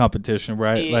friendly competition,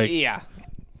 right? Yeah.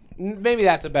 Maybe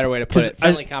that's a better way to put 'Cause it.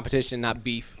 Friendly competition, not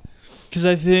beef. Because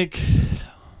I think,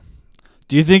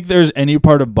 do you think there's any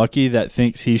part of Bucky that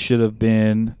thinks he should have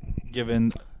been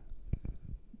given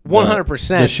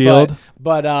 100%. the shield?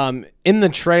 But in the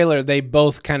trailer, they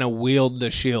both kind of wield the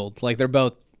shield. Like, they're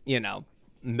both,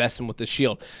 messing with the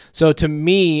shield. So to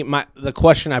me, the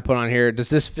question I put on here,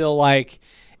 does this feel like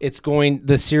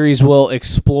the series will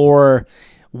explore,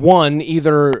 one,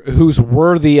 either who's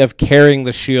worthy of carrying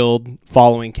the shield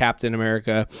following Captain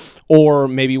America, or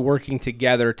maybe working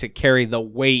together to carry the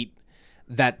weight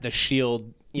that the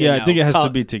shield, I think it has to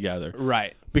be together.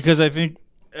 Right. Because I think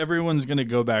everyone's going to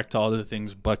go back to all the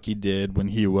things Bucky did when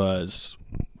he was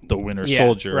the Winter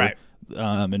Soldier. Right.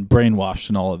 And brainwashed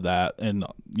and all of that, and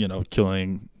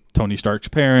killing Tony Stark's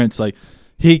parents. Like,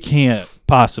 he can't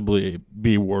possibly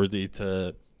be worthy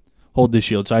to hold the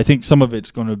shield. So I think some of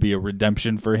it's going to be a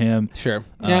redemption for him. Sure.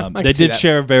 They did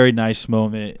share a very nice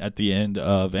moment at the end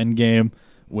of Endgame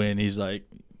when he's like,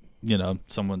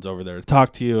 someone's over there to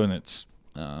talk to you, and it's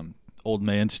old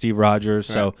man Steve Rogers.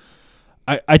 Right. So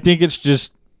I think it's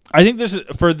just. I think this is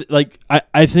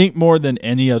I think more than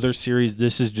any other series,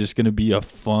 this is just going to be a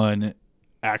fun,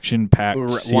 action-packed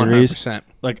series. 100%.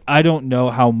 Like, I don't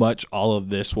know how much all of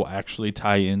this will actually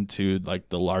tie into like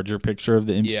the larger picture of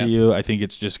the MCU. Yeah. I think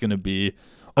it's just going to be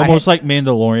almost like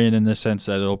Mandalorian in the sense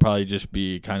that it'll probably just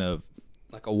be kind of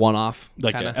like a one-off,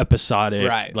 like an episodic,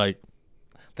 right? Like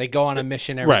they go on a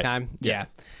mission every time. Yeah.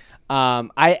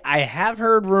 I have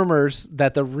heard rumors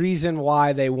that the reason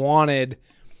why they wanted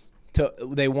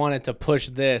to push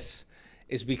this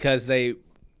is because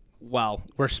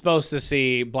we're supposed to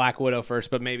see Black Widow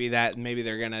first, but maybe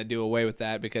they're gonna do away with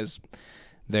that because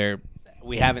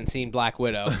we haven't seen Black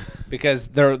Widow because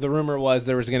the rumor was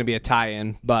there was gonna be a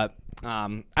tie-in, but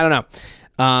I don't know.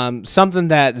 Something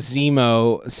that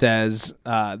Zemo says,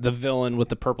 the villain with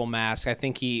the purple mask. I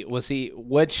think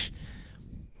which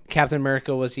Captain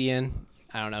America was he in?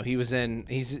 I don't know. He's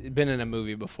been in a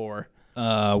movie before.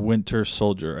 Winter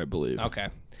Soldier, I believe. Okay.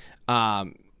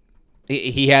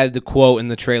 he had the quote in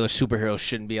the trailer, "Superheroes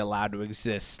shouldn't be allowed to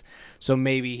exist." So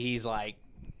maybe he's like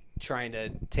trying to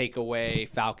take away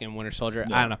Falcon, Winter Soldier.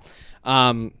 I don't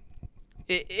know.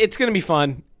 It's gonna be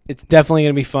fun. It's definitely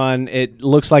gonna be fun. It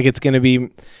looks like it's gonna be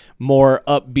more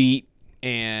upbeat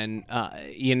and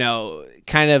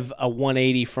kind of a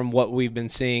 180 from what we've been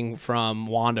seeing from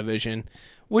WandaVision,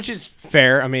 which is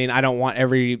fair. I mean, I don't want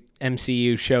every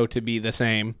MCU show to be the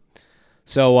same.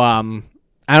 So I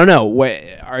don't know.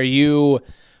 Are you,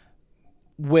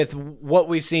 with what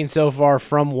we've seen so far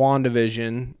from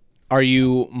WandaVision, are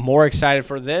you more excited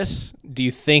for this? Do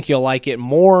you think you'll like it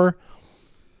more?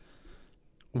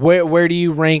 Where do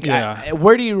you rank? Yeah.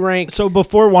 Where do you rank? So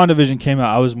before WandaVision came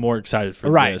out, I was more excited for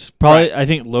this. Probably, I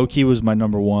think Loki was my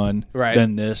number one,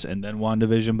 then this, and then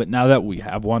WandaVision. But now that we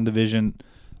have WandaVision,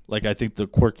 like I think the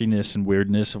quirkiness and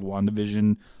weirdness of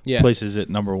WandaVision places it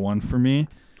number one for me.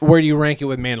 Where do you rank it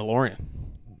with Mandalorian?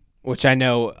 Which I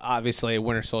know, obviously,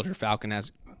 Winter Soldier, Falcon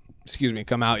has,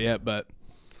 come out yet. But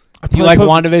do you like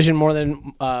WandaVision more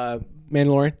than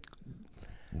Mandalorian?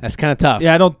 That's kind of tough.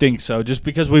 Yeah, I don't think so. Just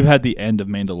because we've had the end of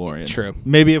Mandalorian. True.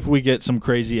 Maybe if we get some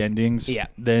crazy endings,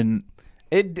 then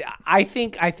I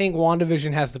think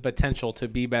WandaVision has the potential to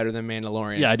be better than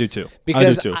Mandalorian. Yeah, I do too.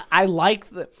 Because I like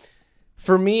the.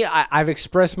 For me, I've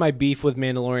expressed my beef with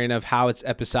Mandalorian of how it's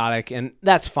episodic, and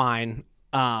that's fine.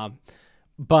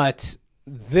 But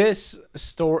this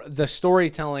the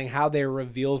storytelling, how they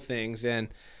reveal things, and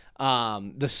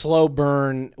the slow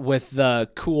burn with the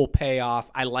cool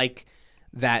payoff, I like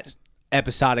that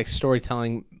episodic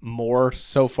storytelling more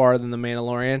so far than the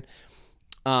Mandalorian.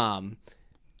 I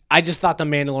just thought the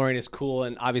Mandalorian is cool,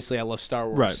 and obviously I love Star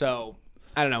Wars, right. So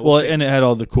I don't know. Well, and it had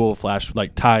all the cool flash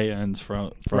tie-ins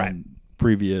from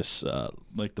previous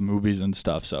like the movies and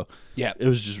stuff. So yeah, it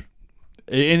was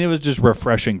just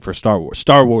refreshing for Star Wars.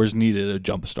 Star Wars needed a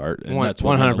jump start, and that's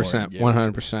 100%.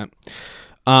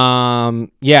 100%.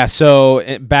 Yeah.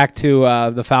 So back to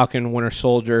the Falcon, Winter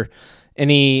Soldier.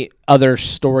 Any other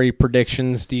story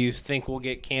predictions? Do you think we'll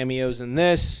get cameos in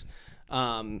this?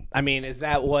 I mean, is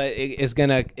that what is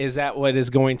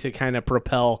going to kind of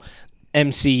propel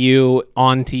MCU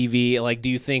on TV? Like, do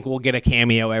you think we'll get a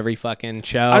cameo every fucking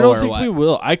show? I don't think we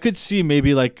will. I could see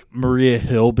maybe like Maria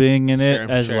Hill being in it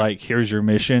as like, here's your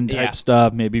mission type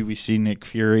stuff. Maybe we see Nick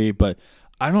Fury, but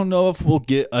I don't know if we'll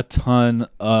get a ton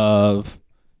of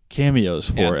cameos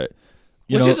for it.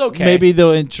 Which is okay. Maybe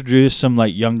they'll introduce some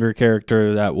like younger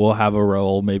character that will have a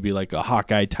role, maybe like a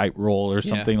Hawkeye type role or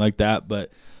something like that.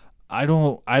 But I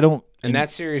don't. And that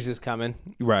series is coming,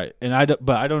 right? And I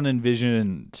don't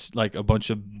envision like a bunch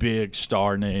of big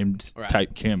star named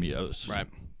type cameos, right?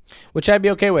 Which I'd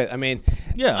be okay with. I mean,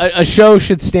 a show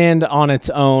should stand on its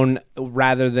own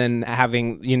rather than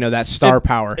having that star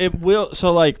power. It will.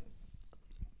 So like.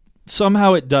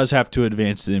 Somehow it does have to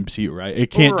advance the MCU, right? It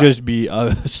can't just be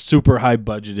a super high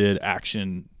budgeted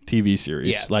action TV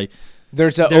series. Yeah. Like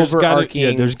there's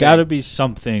overarching. There's got to be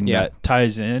something that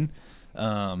ties in.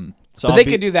 But they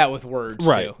could do that with words,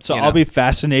 right? Too, so I'll be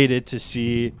fascinated to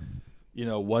see,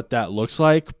 what that looks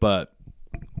like. But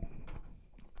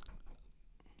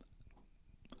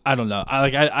I don't know.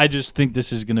 I just think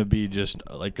this is going to be just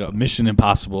like a Mission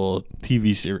Impossible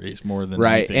TV series more than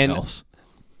anything else.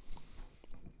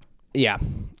 Yeah,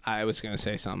 I was going to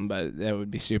say something, but that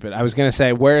would be stupid. I was going to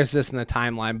say, where is this in the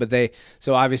timeline? But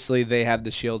obviously they have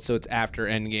the shield, so it's after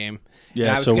Endgame.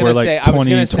 Yeah, so we're like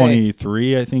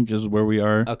 2023, I think, is where we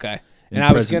are. Okay. And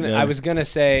I was gonna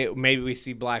say maybe we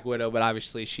see Black Widow, but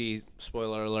obviously she,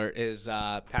 spoiler alert, is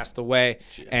passed away.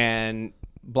 And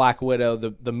Black Widow,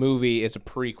 the movie, is a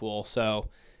prequel, so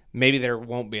maybe there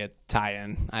won't be a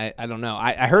tie-in. I don't know.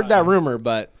 I heard that rumor,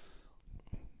 but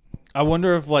I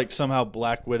wonder if like somehow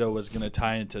Black Widow was going to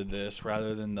tie into this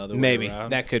rather than the other way around.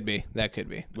 That could be.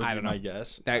 I don't know. I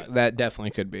guess that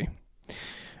definitely could be.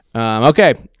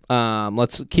 Okay,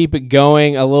 let's keep it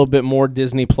going. A little bit more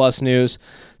Disney Plus news.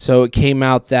 So it came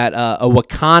out that a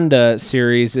Wakanda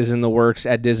series is in the works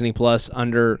at Disney Plus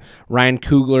under Ryan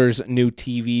Coogler's new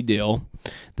TV deal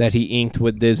that he inked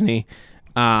with Disney.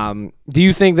 Do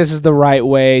you think this is the right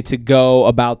way to go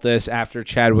about this after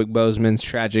Chadwick Boseman's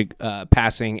tragic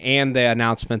passing and the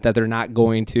announcement that they're not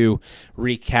going to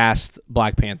recast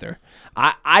Black Panther?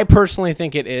 I personally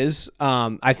think it is.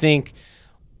 I think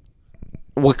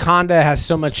Wakanda has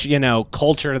so much,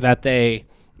 culture that they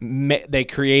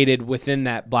created within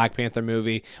that Black Panther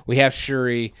movie. We have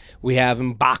Shuri, we have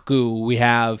M'Baku, we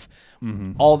have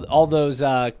all those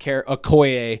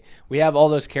Okoye. We have all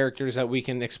those characters that we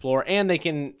can explore, and they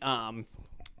can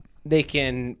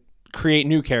create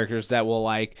new characters that we'll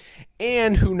like.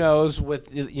 And who knows, with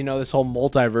this whole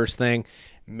multiverse thing,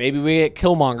 Maybe we get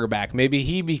Killmonger back. Maybe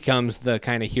he becomes the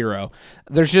kind of hero.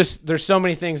 There's so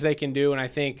many things they can do, and I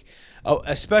think,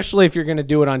 especially if you're going to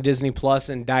do it on Disney Plus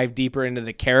and dive deeper into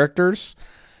the characters,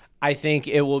 I think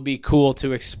it will be cool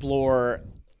to explore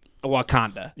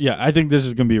Wakanda. Yeah, I think this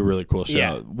is going to be a really cool show.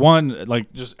 Yeah. One,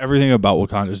 like, just everything about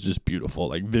Wakanda is just beautiful.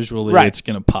 Like, visually, Right. it's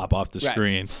going to pop off the Right.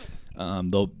 screen.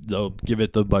 They'll give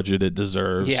it the budget it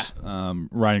deserves. Yeah.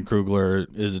 Ryan Coogler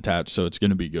is attached, so it's going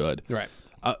to be good. Right.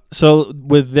 So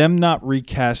with them not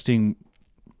recasting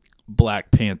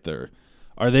Black Panther,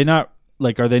 are they not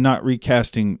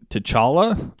recasting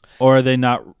T'Challa, or are they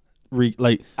not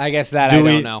I guess that I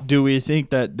don't know. Do we think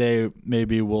that they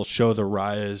maybe will show the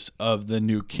rise of the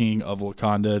new king of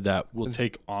Wakanda that will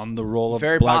take on the role of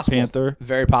Very Black possible. Panther?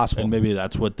 Very possible. And maybe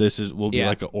that's what this is. Will be Yeah.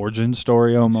 like an origin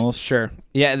story almost. Sure.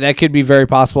 Yeah, that could be very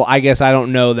possible. I guess I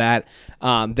don't know that.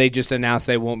 They just announced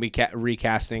they won't be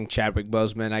recasting Chadwick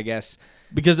Boseman, I guess.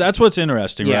 Because that's what's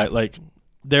interesting, Yeah. right? Like,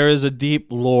 there is a deep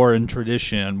lore and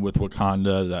tradition with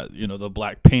Wakanda that, the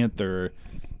Black Panther,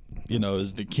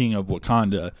 is the king of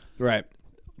Wakanda. Right.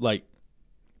 Like,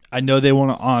 I know they want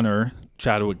to honor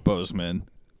Chadwick Boseman,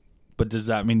 but does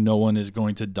that mean no one is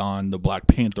going to don the Black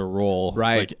Panther role,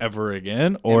 Right. like, ever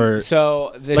again? Or,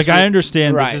 So this like, I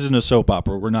understand right. this isn't a soap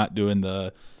opera. We're not doing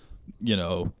the,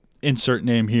 insert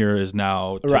name here is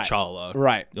now Right. T'Challa.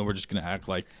 Right. And we're just going to act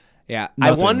like Yeah.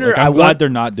 nothing. I wonder. Like, I'm glad they're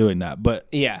not doing that, but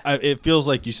Yeah. it feels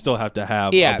like you still have to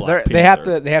have Yeah. a Black They have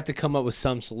Panther. to come up with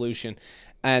some solution,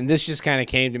 and this just kind of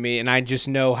came to me, and I just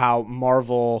know how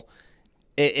Marvel.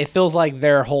 It feels like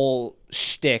their whole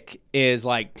shtick is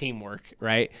like teamwork,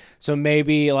 right? So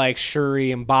maybe like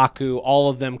Shuri and Baku, all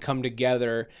of them come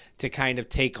together to kind of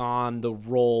take on the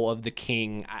role of the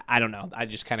king. I don't know. I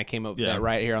just kind of came up with that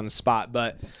right here on the spot,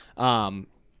 but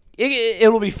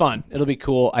it'll be fun. It'll be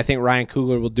cool. I think Ryan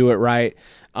Coogler will do it right.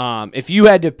 If you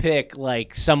had to pick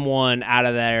like someone out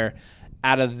of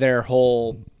their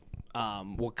whole, all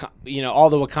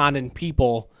the Wakandan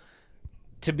people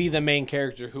to be the main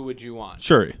character, who would you want?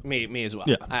 Shuri. Me as well.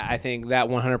 Yeah. I think that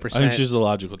 100%. I think she's the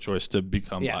logical choice to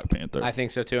become Black Panther. I think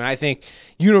so too. And I think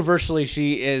universally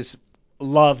she is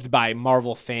loved by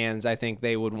Marvel fans. I think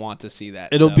they would want to see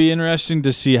that. It'll be interesting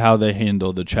to see how they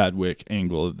handle the Chadwick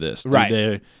angle of this. Do Right.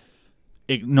 they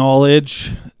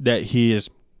acknowledge that he is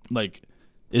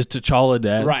T'Challa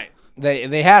dead? Right.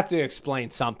 They have to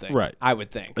explain something. Right. I would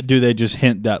think. Do they just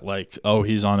hint that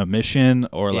he's on a mission,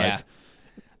 or Yeah.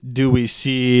 do we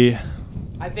see?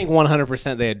 I think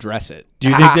 100% they address it. Do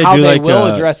you think they how do they like will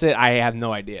a- address it? I have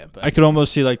no idea. But I could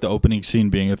almost see the opening scene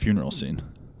being a funeral scene,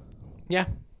 yeah,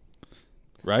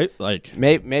 right?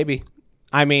 maybe.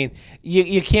 I mean,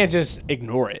 you can't just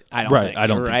ignore it. I don't Right, think. I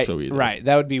don't think right? so either. Right.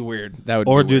 That would be weird.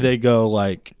 Or do they go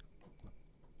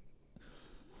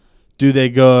Do they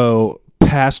go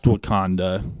past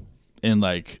Wakanda and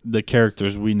the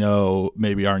characters we know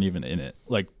maybe aren't even in it,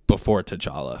 before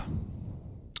T'Challa?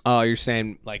 Oh, you're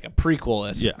saying like a prequel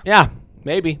is? Yeah. Yeah,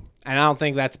 maybe. And I don't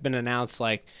think that's been announced.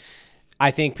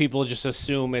 I think people just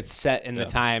assume it's set in the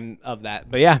time of that.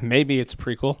 But yeah, maybe it's a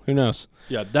prequel. Who knows?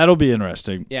 Yeah, that'll be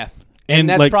interesting. Yeah. And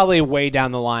that's probably way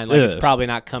down the line. It's is. probably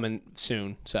not coming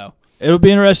soon. So It'll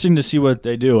be interesting to see what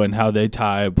they do and how they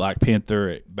tie Black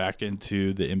Panther back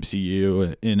into the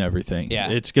MCU and everything. Yeah.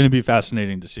 It's going to be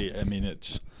fascinating to see. I mean,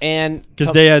 because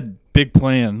to they had big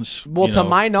plans. to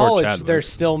my for knowledge, Chadwick. they're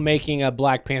still making a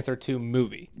Black Panther 2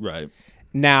 movie. Right.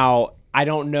 Now, I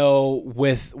don't know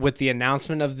with the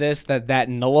announcement of this that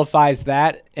nullifies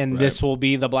that, and this will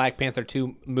be the Black Panther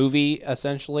 2 movie,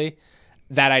 essentially.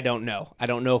 That I don't know. I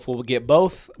don't know if we'll get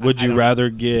both. Would you rather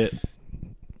get,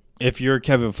 if you're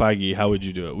Kevin Feige, how would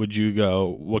you do it? Would you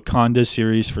go Wakanda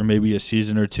series for maybe a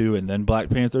season or two and then Black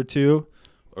Panther 2?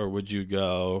 Or would you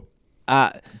go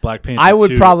Black Panther I would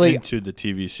 2 probably- into the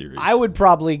TV series? I would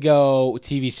probably go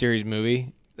TV series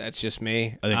movie. That's just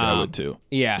me. I think I would too.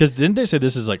 Yeah. Because didn't they say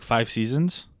this is 5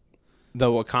 seasons? The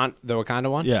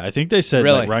Wakanda one? Yeah, I think they said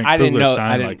Really? Ryan I didn't know- Coogler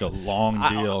I signed didn't- a long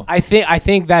deal. I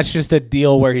think that's just a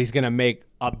deal where he's gonna make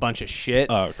a bunch of shit.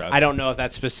 Oh, okay. I don't know if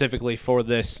that's specifically for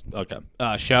this Okay.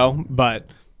 show, but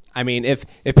I mean, if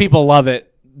people love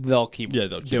it, they'll keep They'll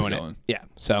keep doing going. it. Yeah,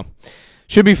 so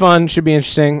should be fun, should be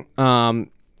interesting.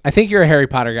 I think you're a Harry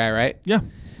Potter guy, right? Yeah.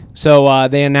 So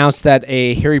they announced that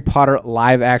a Harry Potter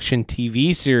live-action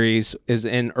TV series is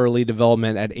in early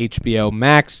development at HBO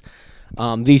Max.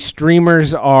 These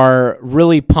streamers are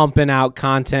really pumping out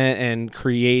content and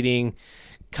creating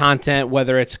content,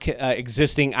 whether it's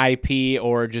existing IP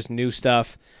or just new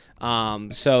stuff.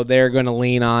 So they're going to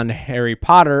lean on Harry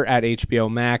Potter at HBO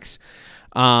Max.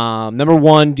 Number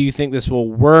one, do you think this will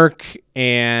work?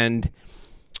 And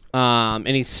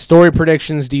any story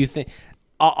predictions? Do you think?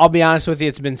 I'll be honest with you.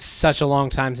 It's been such a long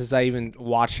time since I even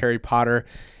watched Harry Potter.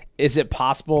 Is it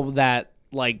possible that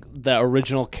like the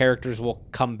original characters will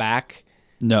come back?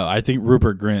 No, I think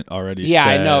Rupert Grint already Yeah,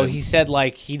 said. I know. He said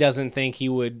like he doesn't think he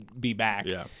would be back.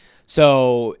 Yeah.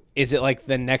 So is it like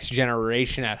the next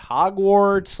generation at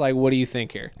Hogwarts? Like, what do you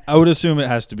think here? I would assume it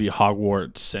has to be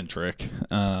Hogwarts-centric.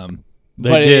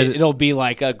 But it'll be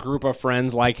like a group of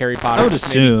friends like Harry Potter. I would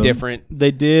assume. Maybe different.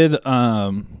 They did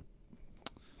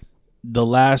the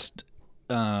last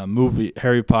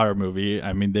Harry Potter movie.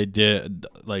 I mean, they did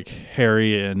like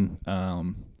Harry and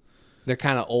They're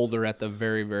kind of older at the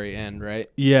very, very end, right?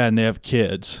 yeah, and they have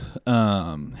kids.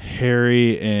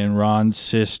 Harry and Ron's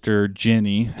sister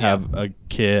Ginny have a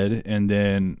kid, and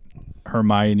then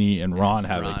Hermione and Ron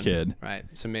have a kid. Right.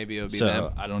 So maybe it'll be So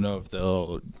them. I don't know if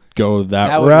they'll go that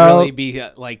That would route. really be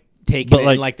like taking But, it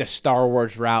like- like the Star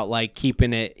Wars route, like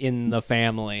keeping it in the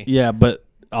family. Yeah, but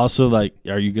also like,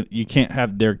 you can't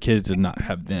have their kids and not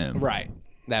have them, Right.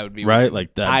 That would be right? weird.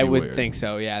 Like that. I would think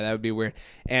so. Yeah, that would be weird.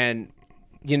 And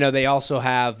they also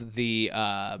have the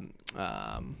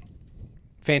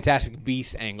Fantastic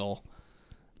Beasts angle.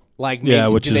 Like Yeah,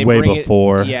 maybe- which do is they way bring it-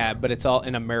 before. Yeah, but it's all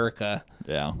in America.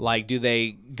 Yeah. Like, do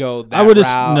they go that I would route?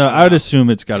 I would assume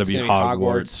it's got to It's be gonna be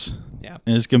Hogwarts. Yeah.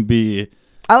 And it's gonna be.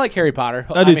 I like Harry Potter.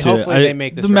 I do too. Hopefully they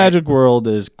make this the right. magic world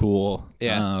is cool.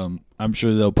 Yeah. I'm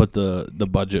sure they'll put the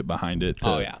budget behind it.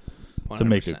 Oh yeah. To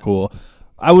make 100%. it cool.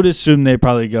 I would assume they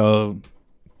probably go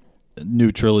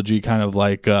new trilogy, kind of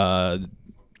like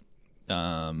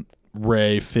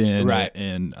Ray, Finn, Right.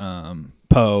 and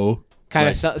Poe. Kind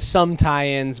of some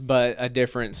tie-ins, but a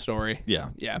different story. Yeah.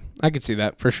 Yeah, I could see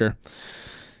that for sure.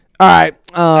 All right.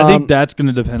 I think that's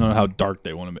going to depend on how dark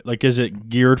they want to make. Like, is it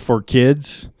geared for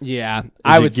kids? Yeah, Is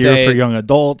I it would geared say for young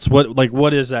adults?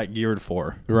 What is that geared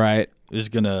for? right. Is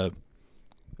going to,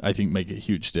 I think, make a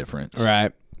huge difference.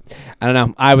 Right. I don't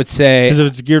know. I would say Because if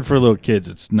it's geared for little kids,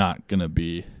 it's not going to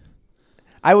be.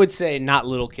 not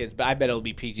little kids, but I bet it'll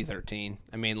be PG-13.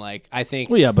 I mean, like I think.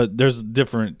 Well, yeah, but there's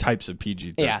different types of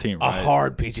PG-13, Yeah, right? a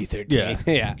hard PG-13. Yeah.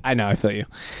 Yeah, I know. I feel you.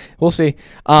 We'll see.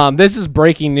 This is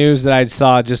breaking news that I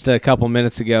saw just a couple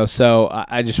minutes ago, so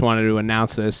I just wanted to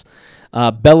announce this.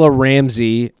 Bella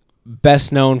Ramsey,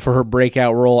 best known for her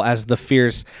breakout role as the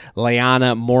fierce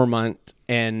Lyanna Mormont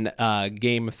in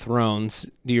Game of Thrones.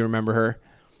 Do you remember her?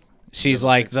 She's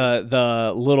like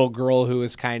the little girl who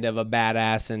is kind of a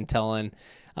badass and telling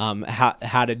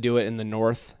how to do it in the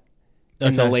North.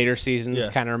 In the Okay. later seasons, Yeah.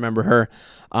 kind of remember her.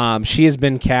 She has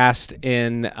been cast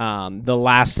in The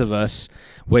Last of Us,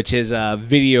 which is a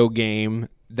video game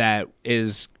that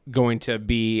is going to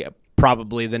be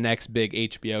probably the next big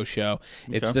HBO show.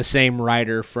 It's Okay. the same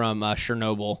writer from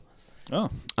Chernobyl. Oh,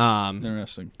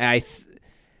 interesting.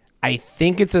 I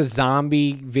think it's a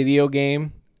zombie video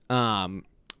game,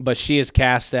 but she is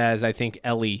cast as I think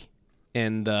Ellie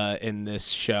in this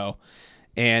show,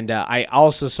 and I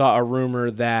also saw a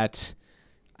rumor that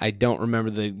I don't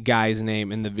remember the guy's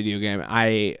name in the video game.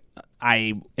 I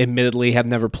admittedly have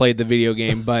never played the video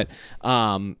game, but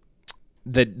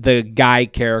the guy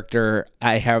character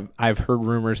I've heard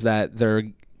rumors that they're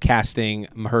casting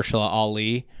Mahershala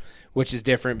Ali, which is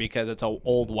different because it's an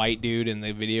old white dude in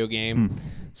the video game.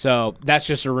 So that's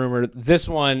just a rumor. This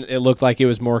one, it looked like it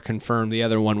was more confirmed. The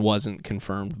other one wasn't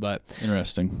confirmed, but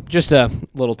Interesting. just a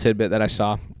little tidbit that I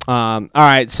saw. All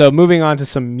right, so moving on to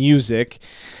some music.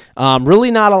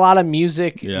 Really not a lot of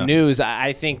music news.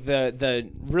 I think the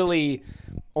really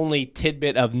only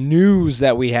tidbit of news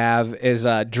that we have is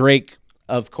Drake,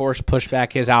 of course, pushed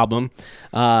back his album.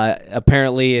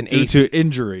 Apparently Due to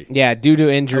injury. Yeah, due to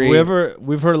injury.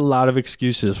 We've heard a lot of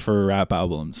excuses for rap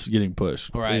albums getting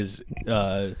pushed. Right. Is,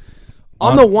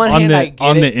 on the one hand, I get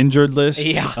on it. the injured list.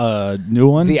 Yeah. New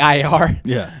one. The IR.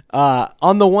 Yeah.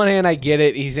 On the one hand, I get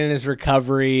it. He's in his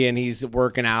recovery and he's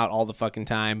working out all the fucking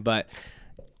time. But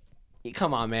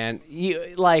come on, man. You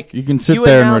can sit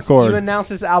there and record. You announced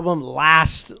this album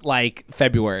last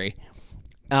February,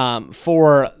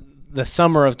 for the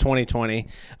summer of 2020.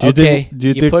 Do you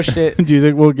think, pushed it. Do you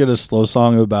think we'll get a slow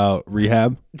song about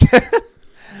rehab?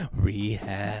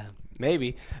 Rehab.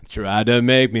 Maybe. Try to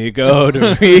make me go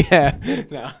to rehab.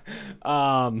 No.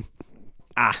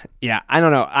 Yeah, I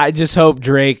don't know. I just hope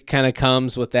Drake kind of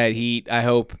comes with that heat. I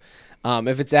hope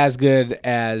if it's as good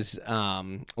as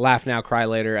Laugh Now, Cry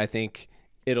Later, I think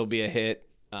it'll be a hit.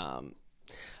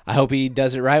 I hope he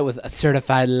does it right with A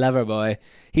Certified Lover Boy.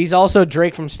 He's also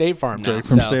Drake from State Farm now. Drake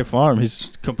from State Farm.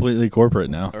 He's completely corporate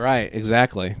now. Right,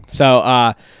 exactly.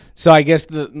 So so I guess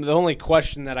the only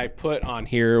question that I put on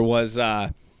here was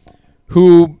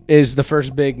who is the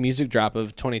first big music drop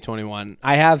of 2021?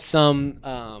 I have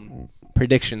some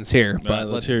predictions here, but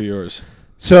Let's hear yours.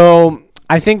 So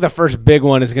I think the first big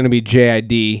one is going to be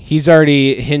JID. He's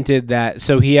already hinted that.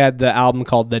 So he had the album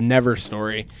called The Never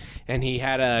Story, and he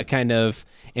had a kind of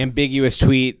ambiguous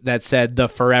tweet that said The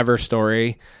Forever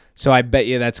Story. So I bet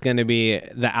you that's going to be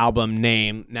the album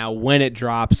name. Now, when it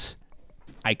drops,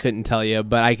 I couldn't tell you,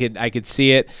 but I could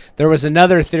see it. There was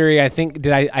another theory. I think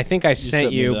I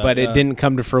sent you, but it didn't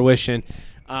come to fruition.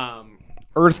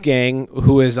 Earth Gang,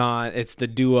 who is on, it's the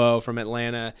duo from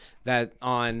Atlanta that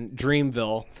on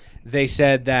Dreamville. They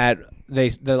said that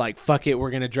they're like, fuck it,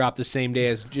 we're gonna drop the same day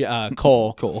as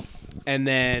Cole. Cool. And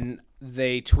then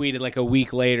they tweeted like a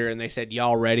week later, and they said,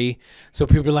 "Y'all ready?" So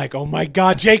people are like, "Oh my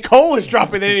God, J. Cole is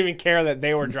dropping!" They didn't even care that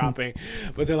they were dropping,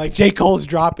 but they're like, "J. Cole's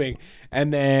dropping,"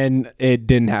 and then it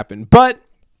didn't happen. But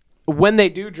when they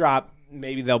do drop,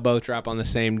 maybe they'll both drop on the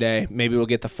same day. Maybe we'll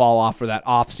get the fall off for that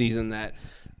off season that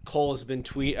Cole has been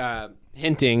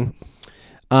hinting.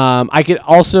 I could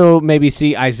also maybe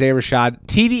see Isaiah Rashad.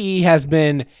 TDE has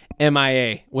been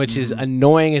MIA, which is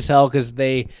annoying as hell because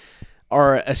they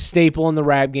are a staple in the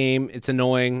rap game. It's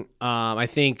annoying. I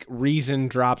think Reason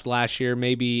dropped last year,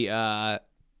 maybe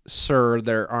Sir,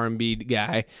 their R&B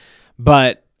guy.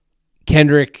 But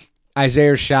Kendrick,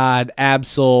 Isaiah Rashad,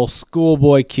 Absol,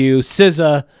 Schoolboy Q,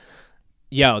 SZA,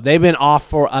 yo, they've been off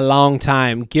for a long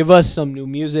time. Give us some new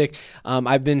music.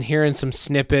 I've been hearing some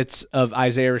snippets of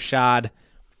Isaiah Rashad.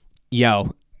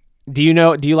 Yo, do you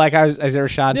like Isaiah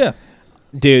Rashad? Yeah.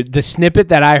 Dude, the snippet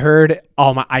that I heard,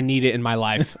 I need it in my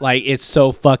life. Like, it's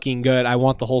so fucking good. I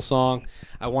want the whole song.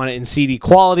 I want it in CD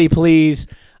quality, please.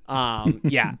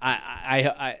 Yeah,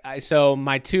 so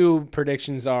my two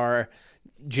predictions are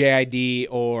JID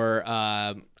or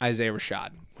Isaiah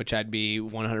Rashad, which I'd be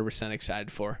 100%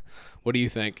 excited for. What do you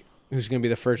think? Who's going to be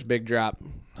the first big drop?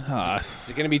 Is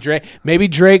it going to be Drake? Maybe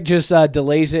Drake just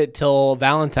delays it till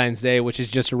Valentine's Day, which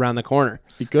is just around the corner.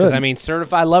 He could. Because, I mean,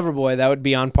 Certified Lover Boy, that would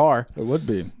be on par. It would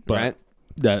be. But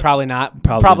right? Probably not.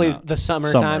 Probably not. The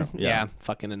summertime. Summer, yeah.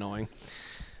 Fucking annoying.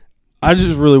 I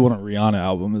just really want a Rihanna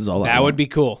album is all I want. That would be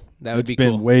cool. It's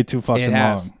been way too fucking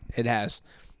long. It has.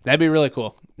 That'd be really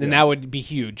cool. And that would be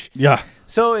huge. Yeah.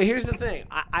 So here's the thing.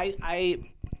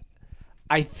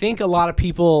 I think a lot of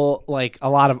people, like a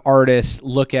lot of artists,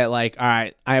 look at like, all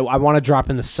right, I want to drop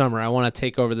in the summer. I want to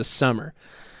take over the summer.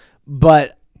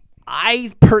 But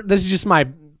this is just my,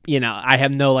 I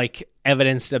have no like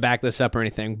evidence to back this up or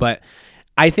anything. But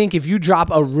I think if you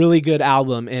drop a really good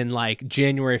album in like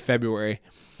January, February,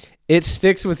 it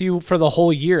sticks with you for the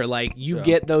whole year. Like you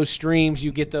get those streams,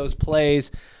 you get those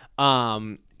plays.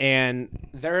 And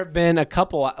there have been a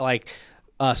couple like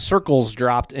Circles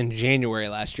dropped in January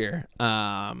last year.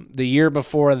 The year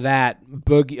before that,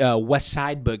 West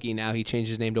Side Boogie, now he changed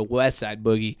his name to West Side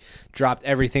Boogie, dropped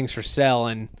Everything's for Sale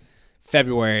in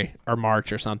February or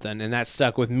March or something, and that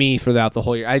stuck with me throughout the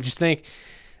whole year. I just think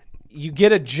you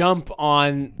get a jump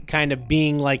on kind of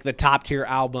being like the top tier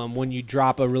album when you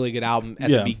drop a really good album at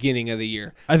the beginning of the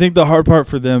year. I think the hard part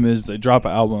for them is they drop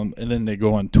an album and then they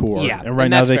go on tour. Yeah, and right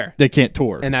now they can't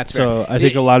tour. And that's so fair. I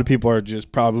think a lot of people are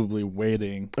just probably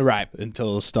waiting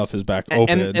until stuff is back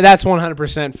open. And that's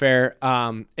 100% fair.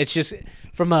 It's just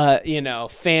from a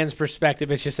fan's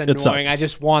perspective, it's just annoying. I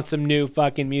just want some new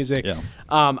fucking music.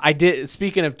 Yeah.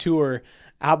 Speaking of tour,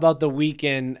 how about The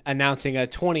Weeknd announcing a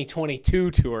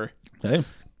 2022 tour? Hey,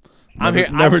 I'm here.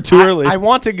 Never too early. I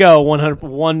want to go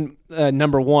 101.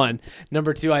 Number one.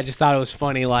 Number two, I just thought it was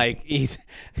funny. Like he's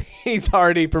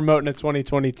already promoting a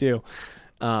 2022.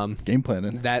 Game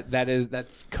planning.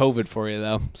 That's COVID for you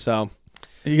though. So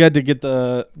you got to get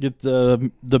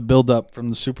the build up from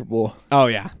the Super Bowl. Oh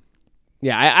yeah,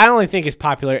 yeah. I only think his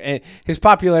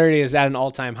popularity is at an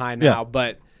all time high now,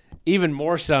 but even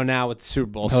more so now with the Super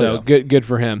Bowl. Good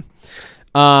for him.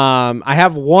 I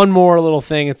have one more little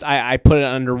thing. I put it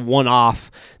under one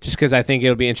off just because I think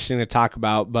it'll be interesting to talk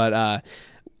about. But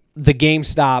the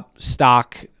GameStop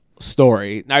stock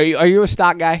story. Are you a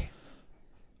stock guy?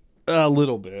 A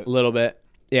little bit.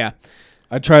 Yeah.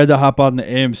 I tried to hop on the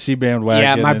AMC bandwagon.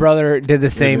 Yeah, my brother did the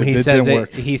same. He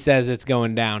says it's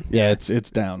going down. Yeah,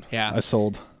 it's down. Yeah, I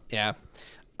sold. Yeah.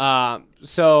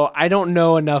 So I don't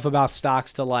know enough about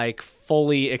stocks to like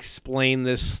fully explain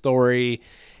this story.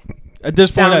 At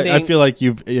this point, I feel like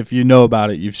if you know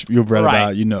about it, you've read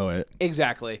about it, you know it.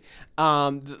 Exactly.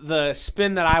 The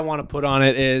spin that I want to put on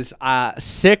it is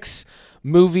 6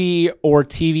 movie or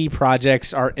TV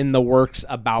projects are in the works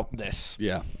about this.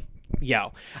 Yeah.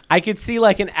 Yo, I could see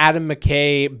like an Adam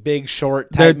McKay Big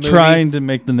Short type movie. They're trying to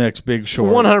make the next Big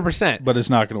Short. 100%. But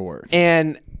it's not going to work.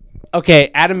 And,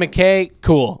 okay, Adam McKay,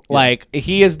 cool. Yeah. Like,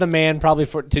 he is the man probably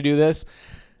to do this.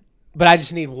 But I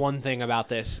just need one thing about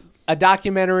this. a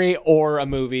documentary or a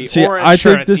movie See, or I a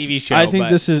think this. TV show. I think but-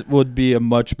 this would be a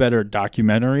much better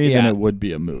documentary than Yeah. it would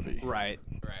be a movie. Right.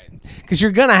 Because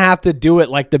you're gonna have to do it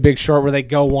like The Big Short, where they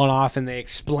go one off and they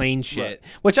explain shit,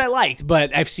 which I liked,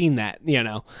 but I've seen that,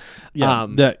 Yeah,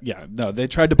 Um, they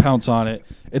tried to pounce on it.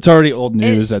 It's already old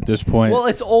news at this point. Well,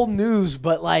 it's old news,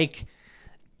 but like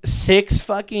 6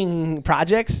 fucking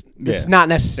projects, it's Yeah. not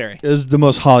necessary. It was the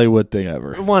most Hollywood thing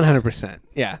ever. 100%.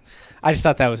 Yeah. I just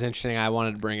thought that was interesting. I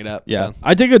wanted to bring it up. Yeah, So.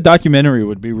 I think a documentary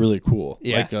would be really cool.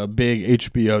 Yeah. Like a big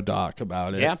HBO doc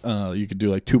about it. Yeah. You could do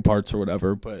like 2 parts or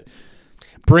whatever, but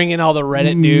Bring in all the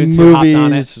Reddit dudes who hopped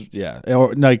on it. yeah,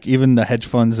 or like even the hedge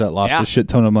funds that lost Yeah. a shit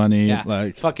ton of money. Yeah.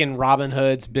 Like, Fucking Robin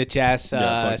Hood's bitch ass fuck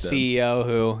them. CEO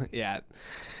who,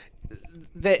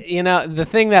 the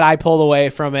thing that I pulled away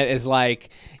from it is like,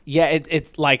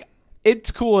 it's like,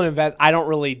 it's cool and invest. I don't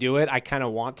really do it. I kind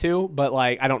of want to, but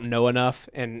like, I don't know enough,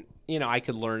 and I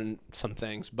could learn some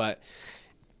things, but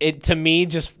it, to me,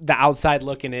 just the outside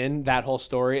looking in, that whole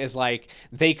story is like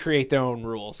they create their own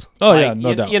rules. Oh, Like, yeah,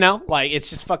 no doubt. Like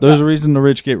it's just fucked there's up. a reason the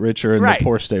rich get richer and Right. the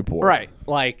poor stay poor. Right.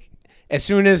 Like as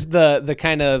soon as the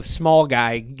kind of small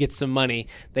guy gets some money,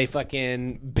 they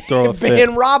fucking Throw a fit.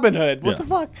 ban Robin Hood. What Yeah. the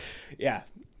fuck? Yeah.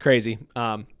 Crazy.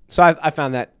 So I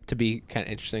found that to be kind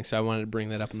of interesting. So I wanted to bring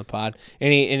that up in the pod.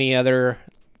 Any other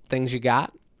things you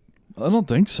got? I don't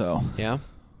think so. Yeah.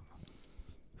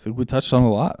 I think we touched on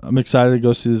a lot. I'm excited to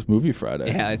go see this movie Friday.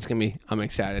 Yeah, it's gonna be. I'm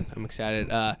excited.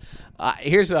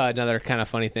 Here's another kind of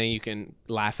funny thing you can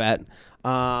laugh at.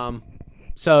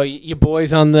 So your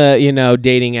boy's on the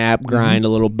dating app grind a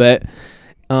little bit.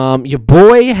 Your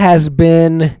boy has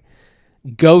been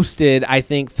ghosted, I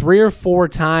think 3 or 4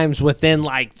 times within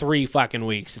like 3 fucking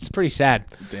weeks. It's pretty sad.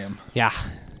 Damn. Yeah,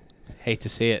 hate to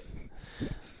see it.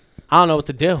 I don't know what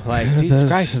to do. Like Jesus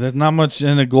Christ. There's not much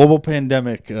in a global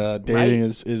pandemic. Dating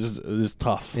Right. is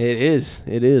tough. It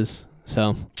is.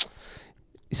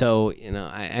 So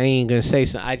I ain't gonna say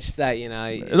so. I just thought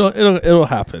It'll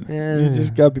happen. Yeah. You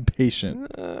just gotta be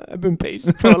patient. I've been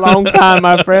patient for a long time,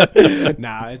 my friend.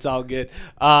 Nah, it's all good.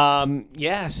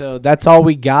 So that's all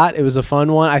we got. It was a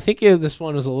fun one. I think this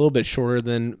one was a little bit shorter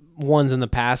than ones in the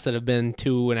past that have been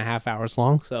 2.5 hours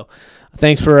long. So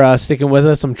thanks for sticking with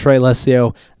us. I'm Trey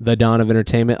Lesio, the Dawn of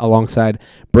Entertainment, alongside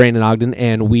Brandon Ogden,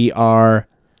 and we are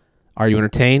You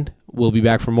Entertained? We'll be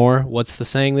back for more. What's the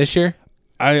saying this year?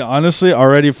 I honestly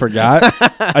already forgot.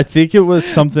 I think it was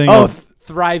something.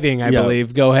 Thriving, I Yeah.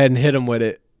 believe. Go ahead and hit him with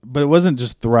it. But it wasn't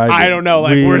just thriving. I don't know.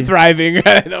 Like, we're thriving.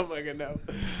 I don't fucking know.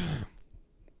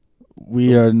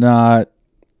 We are not.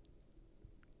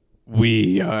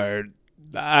 We are.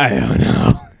 I don't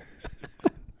know.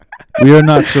 We are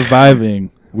not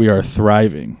surviving. We are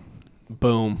thriving.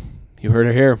 Boom. You heard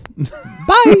it here.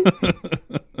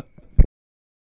 Bye.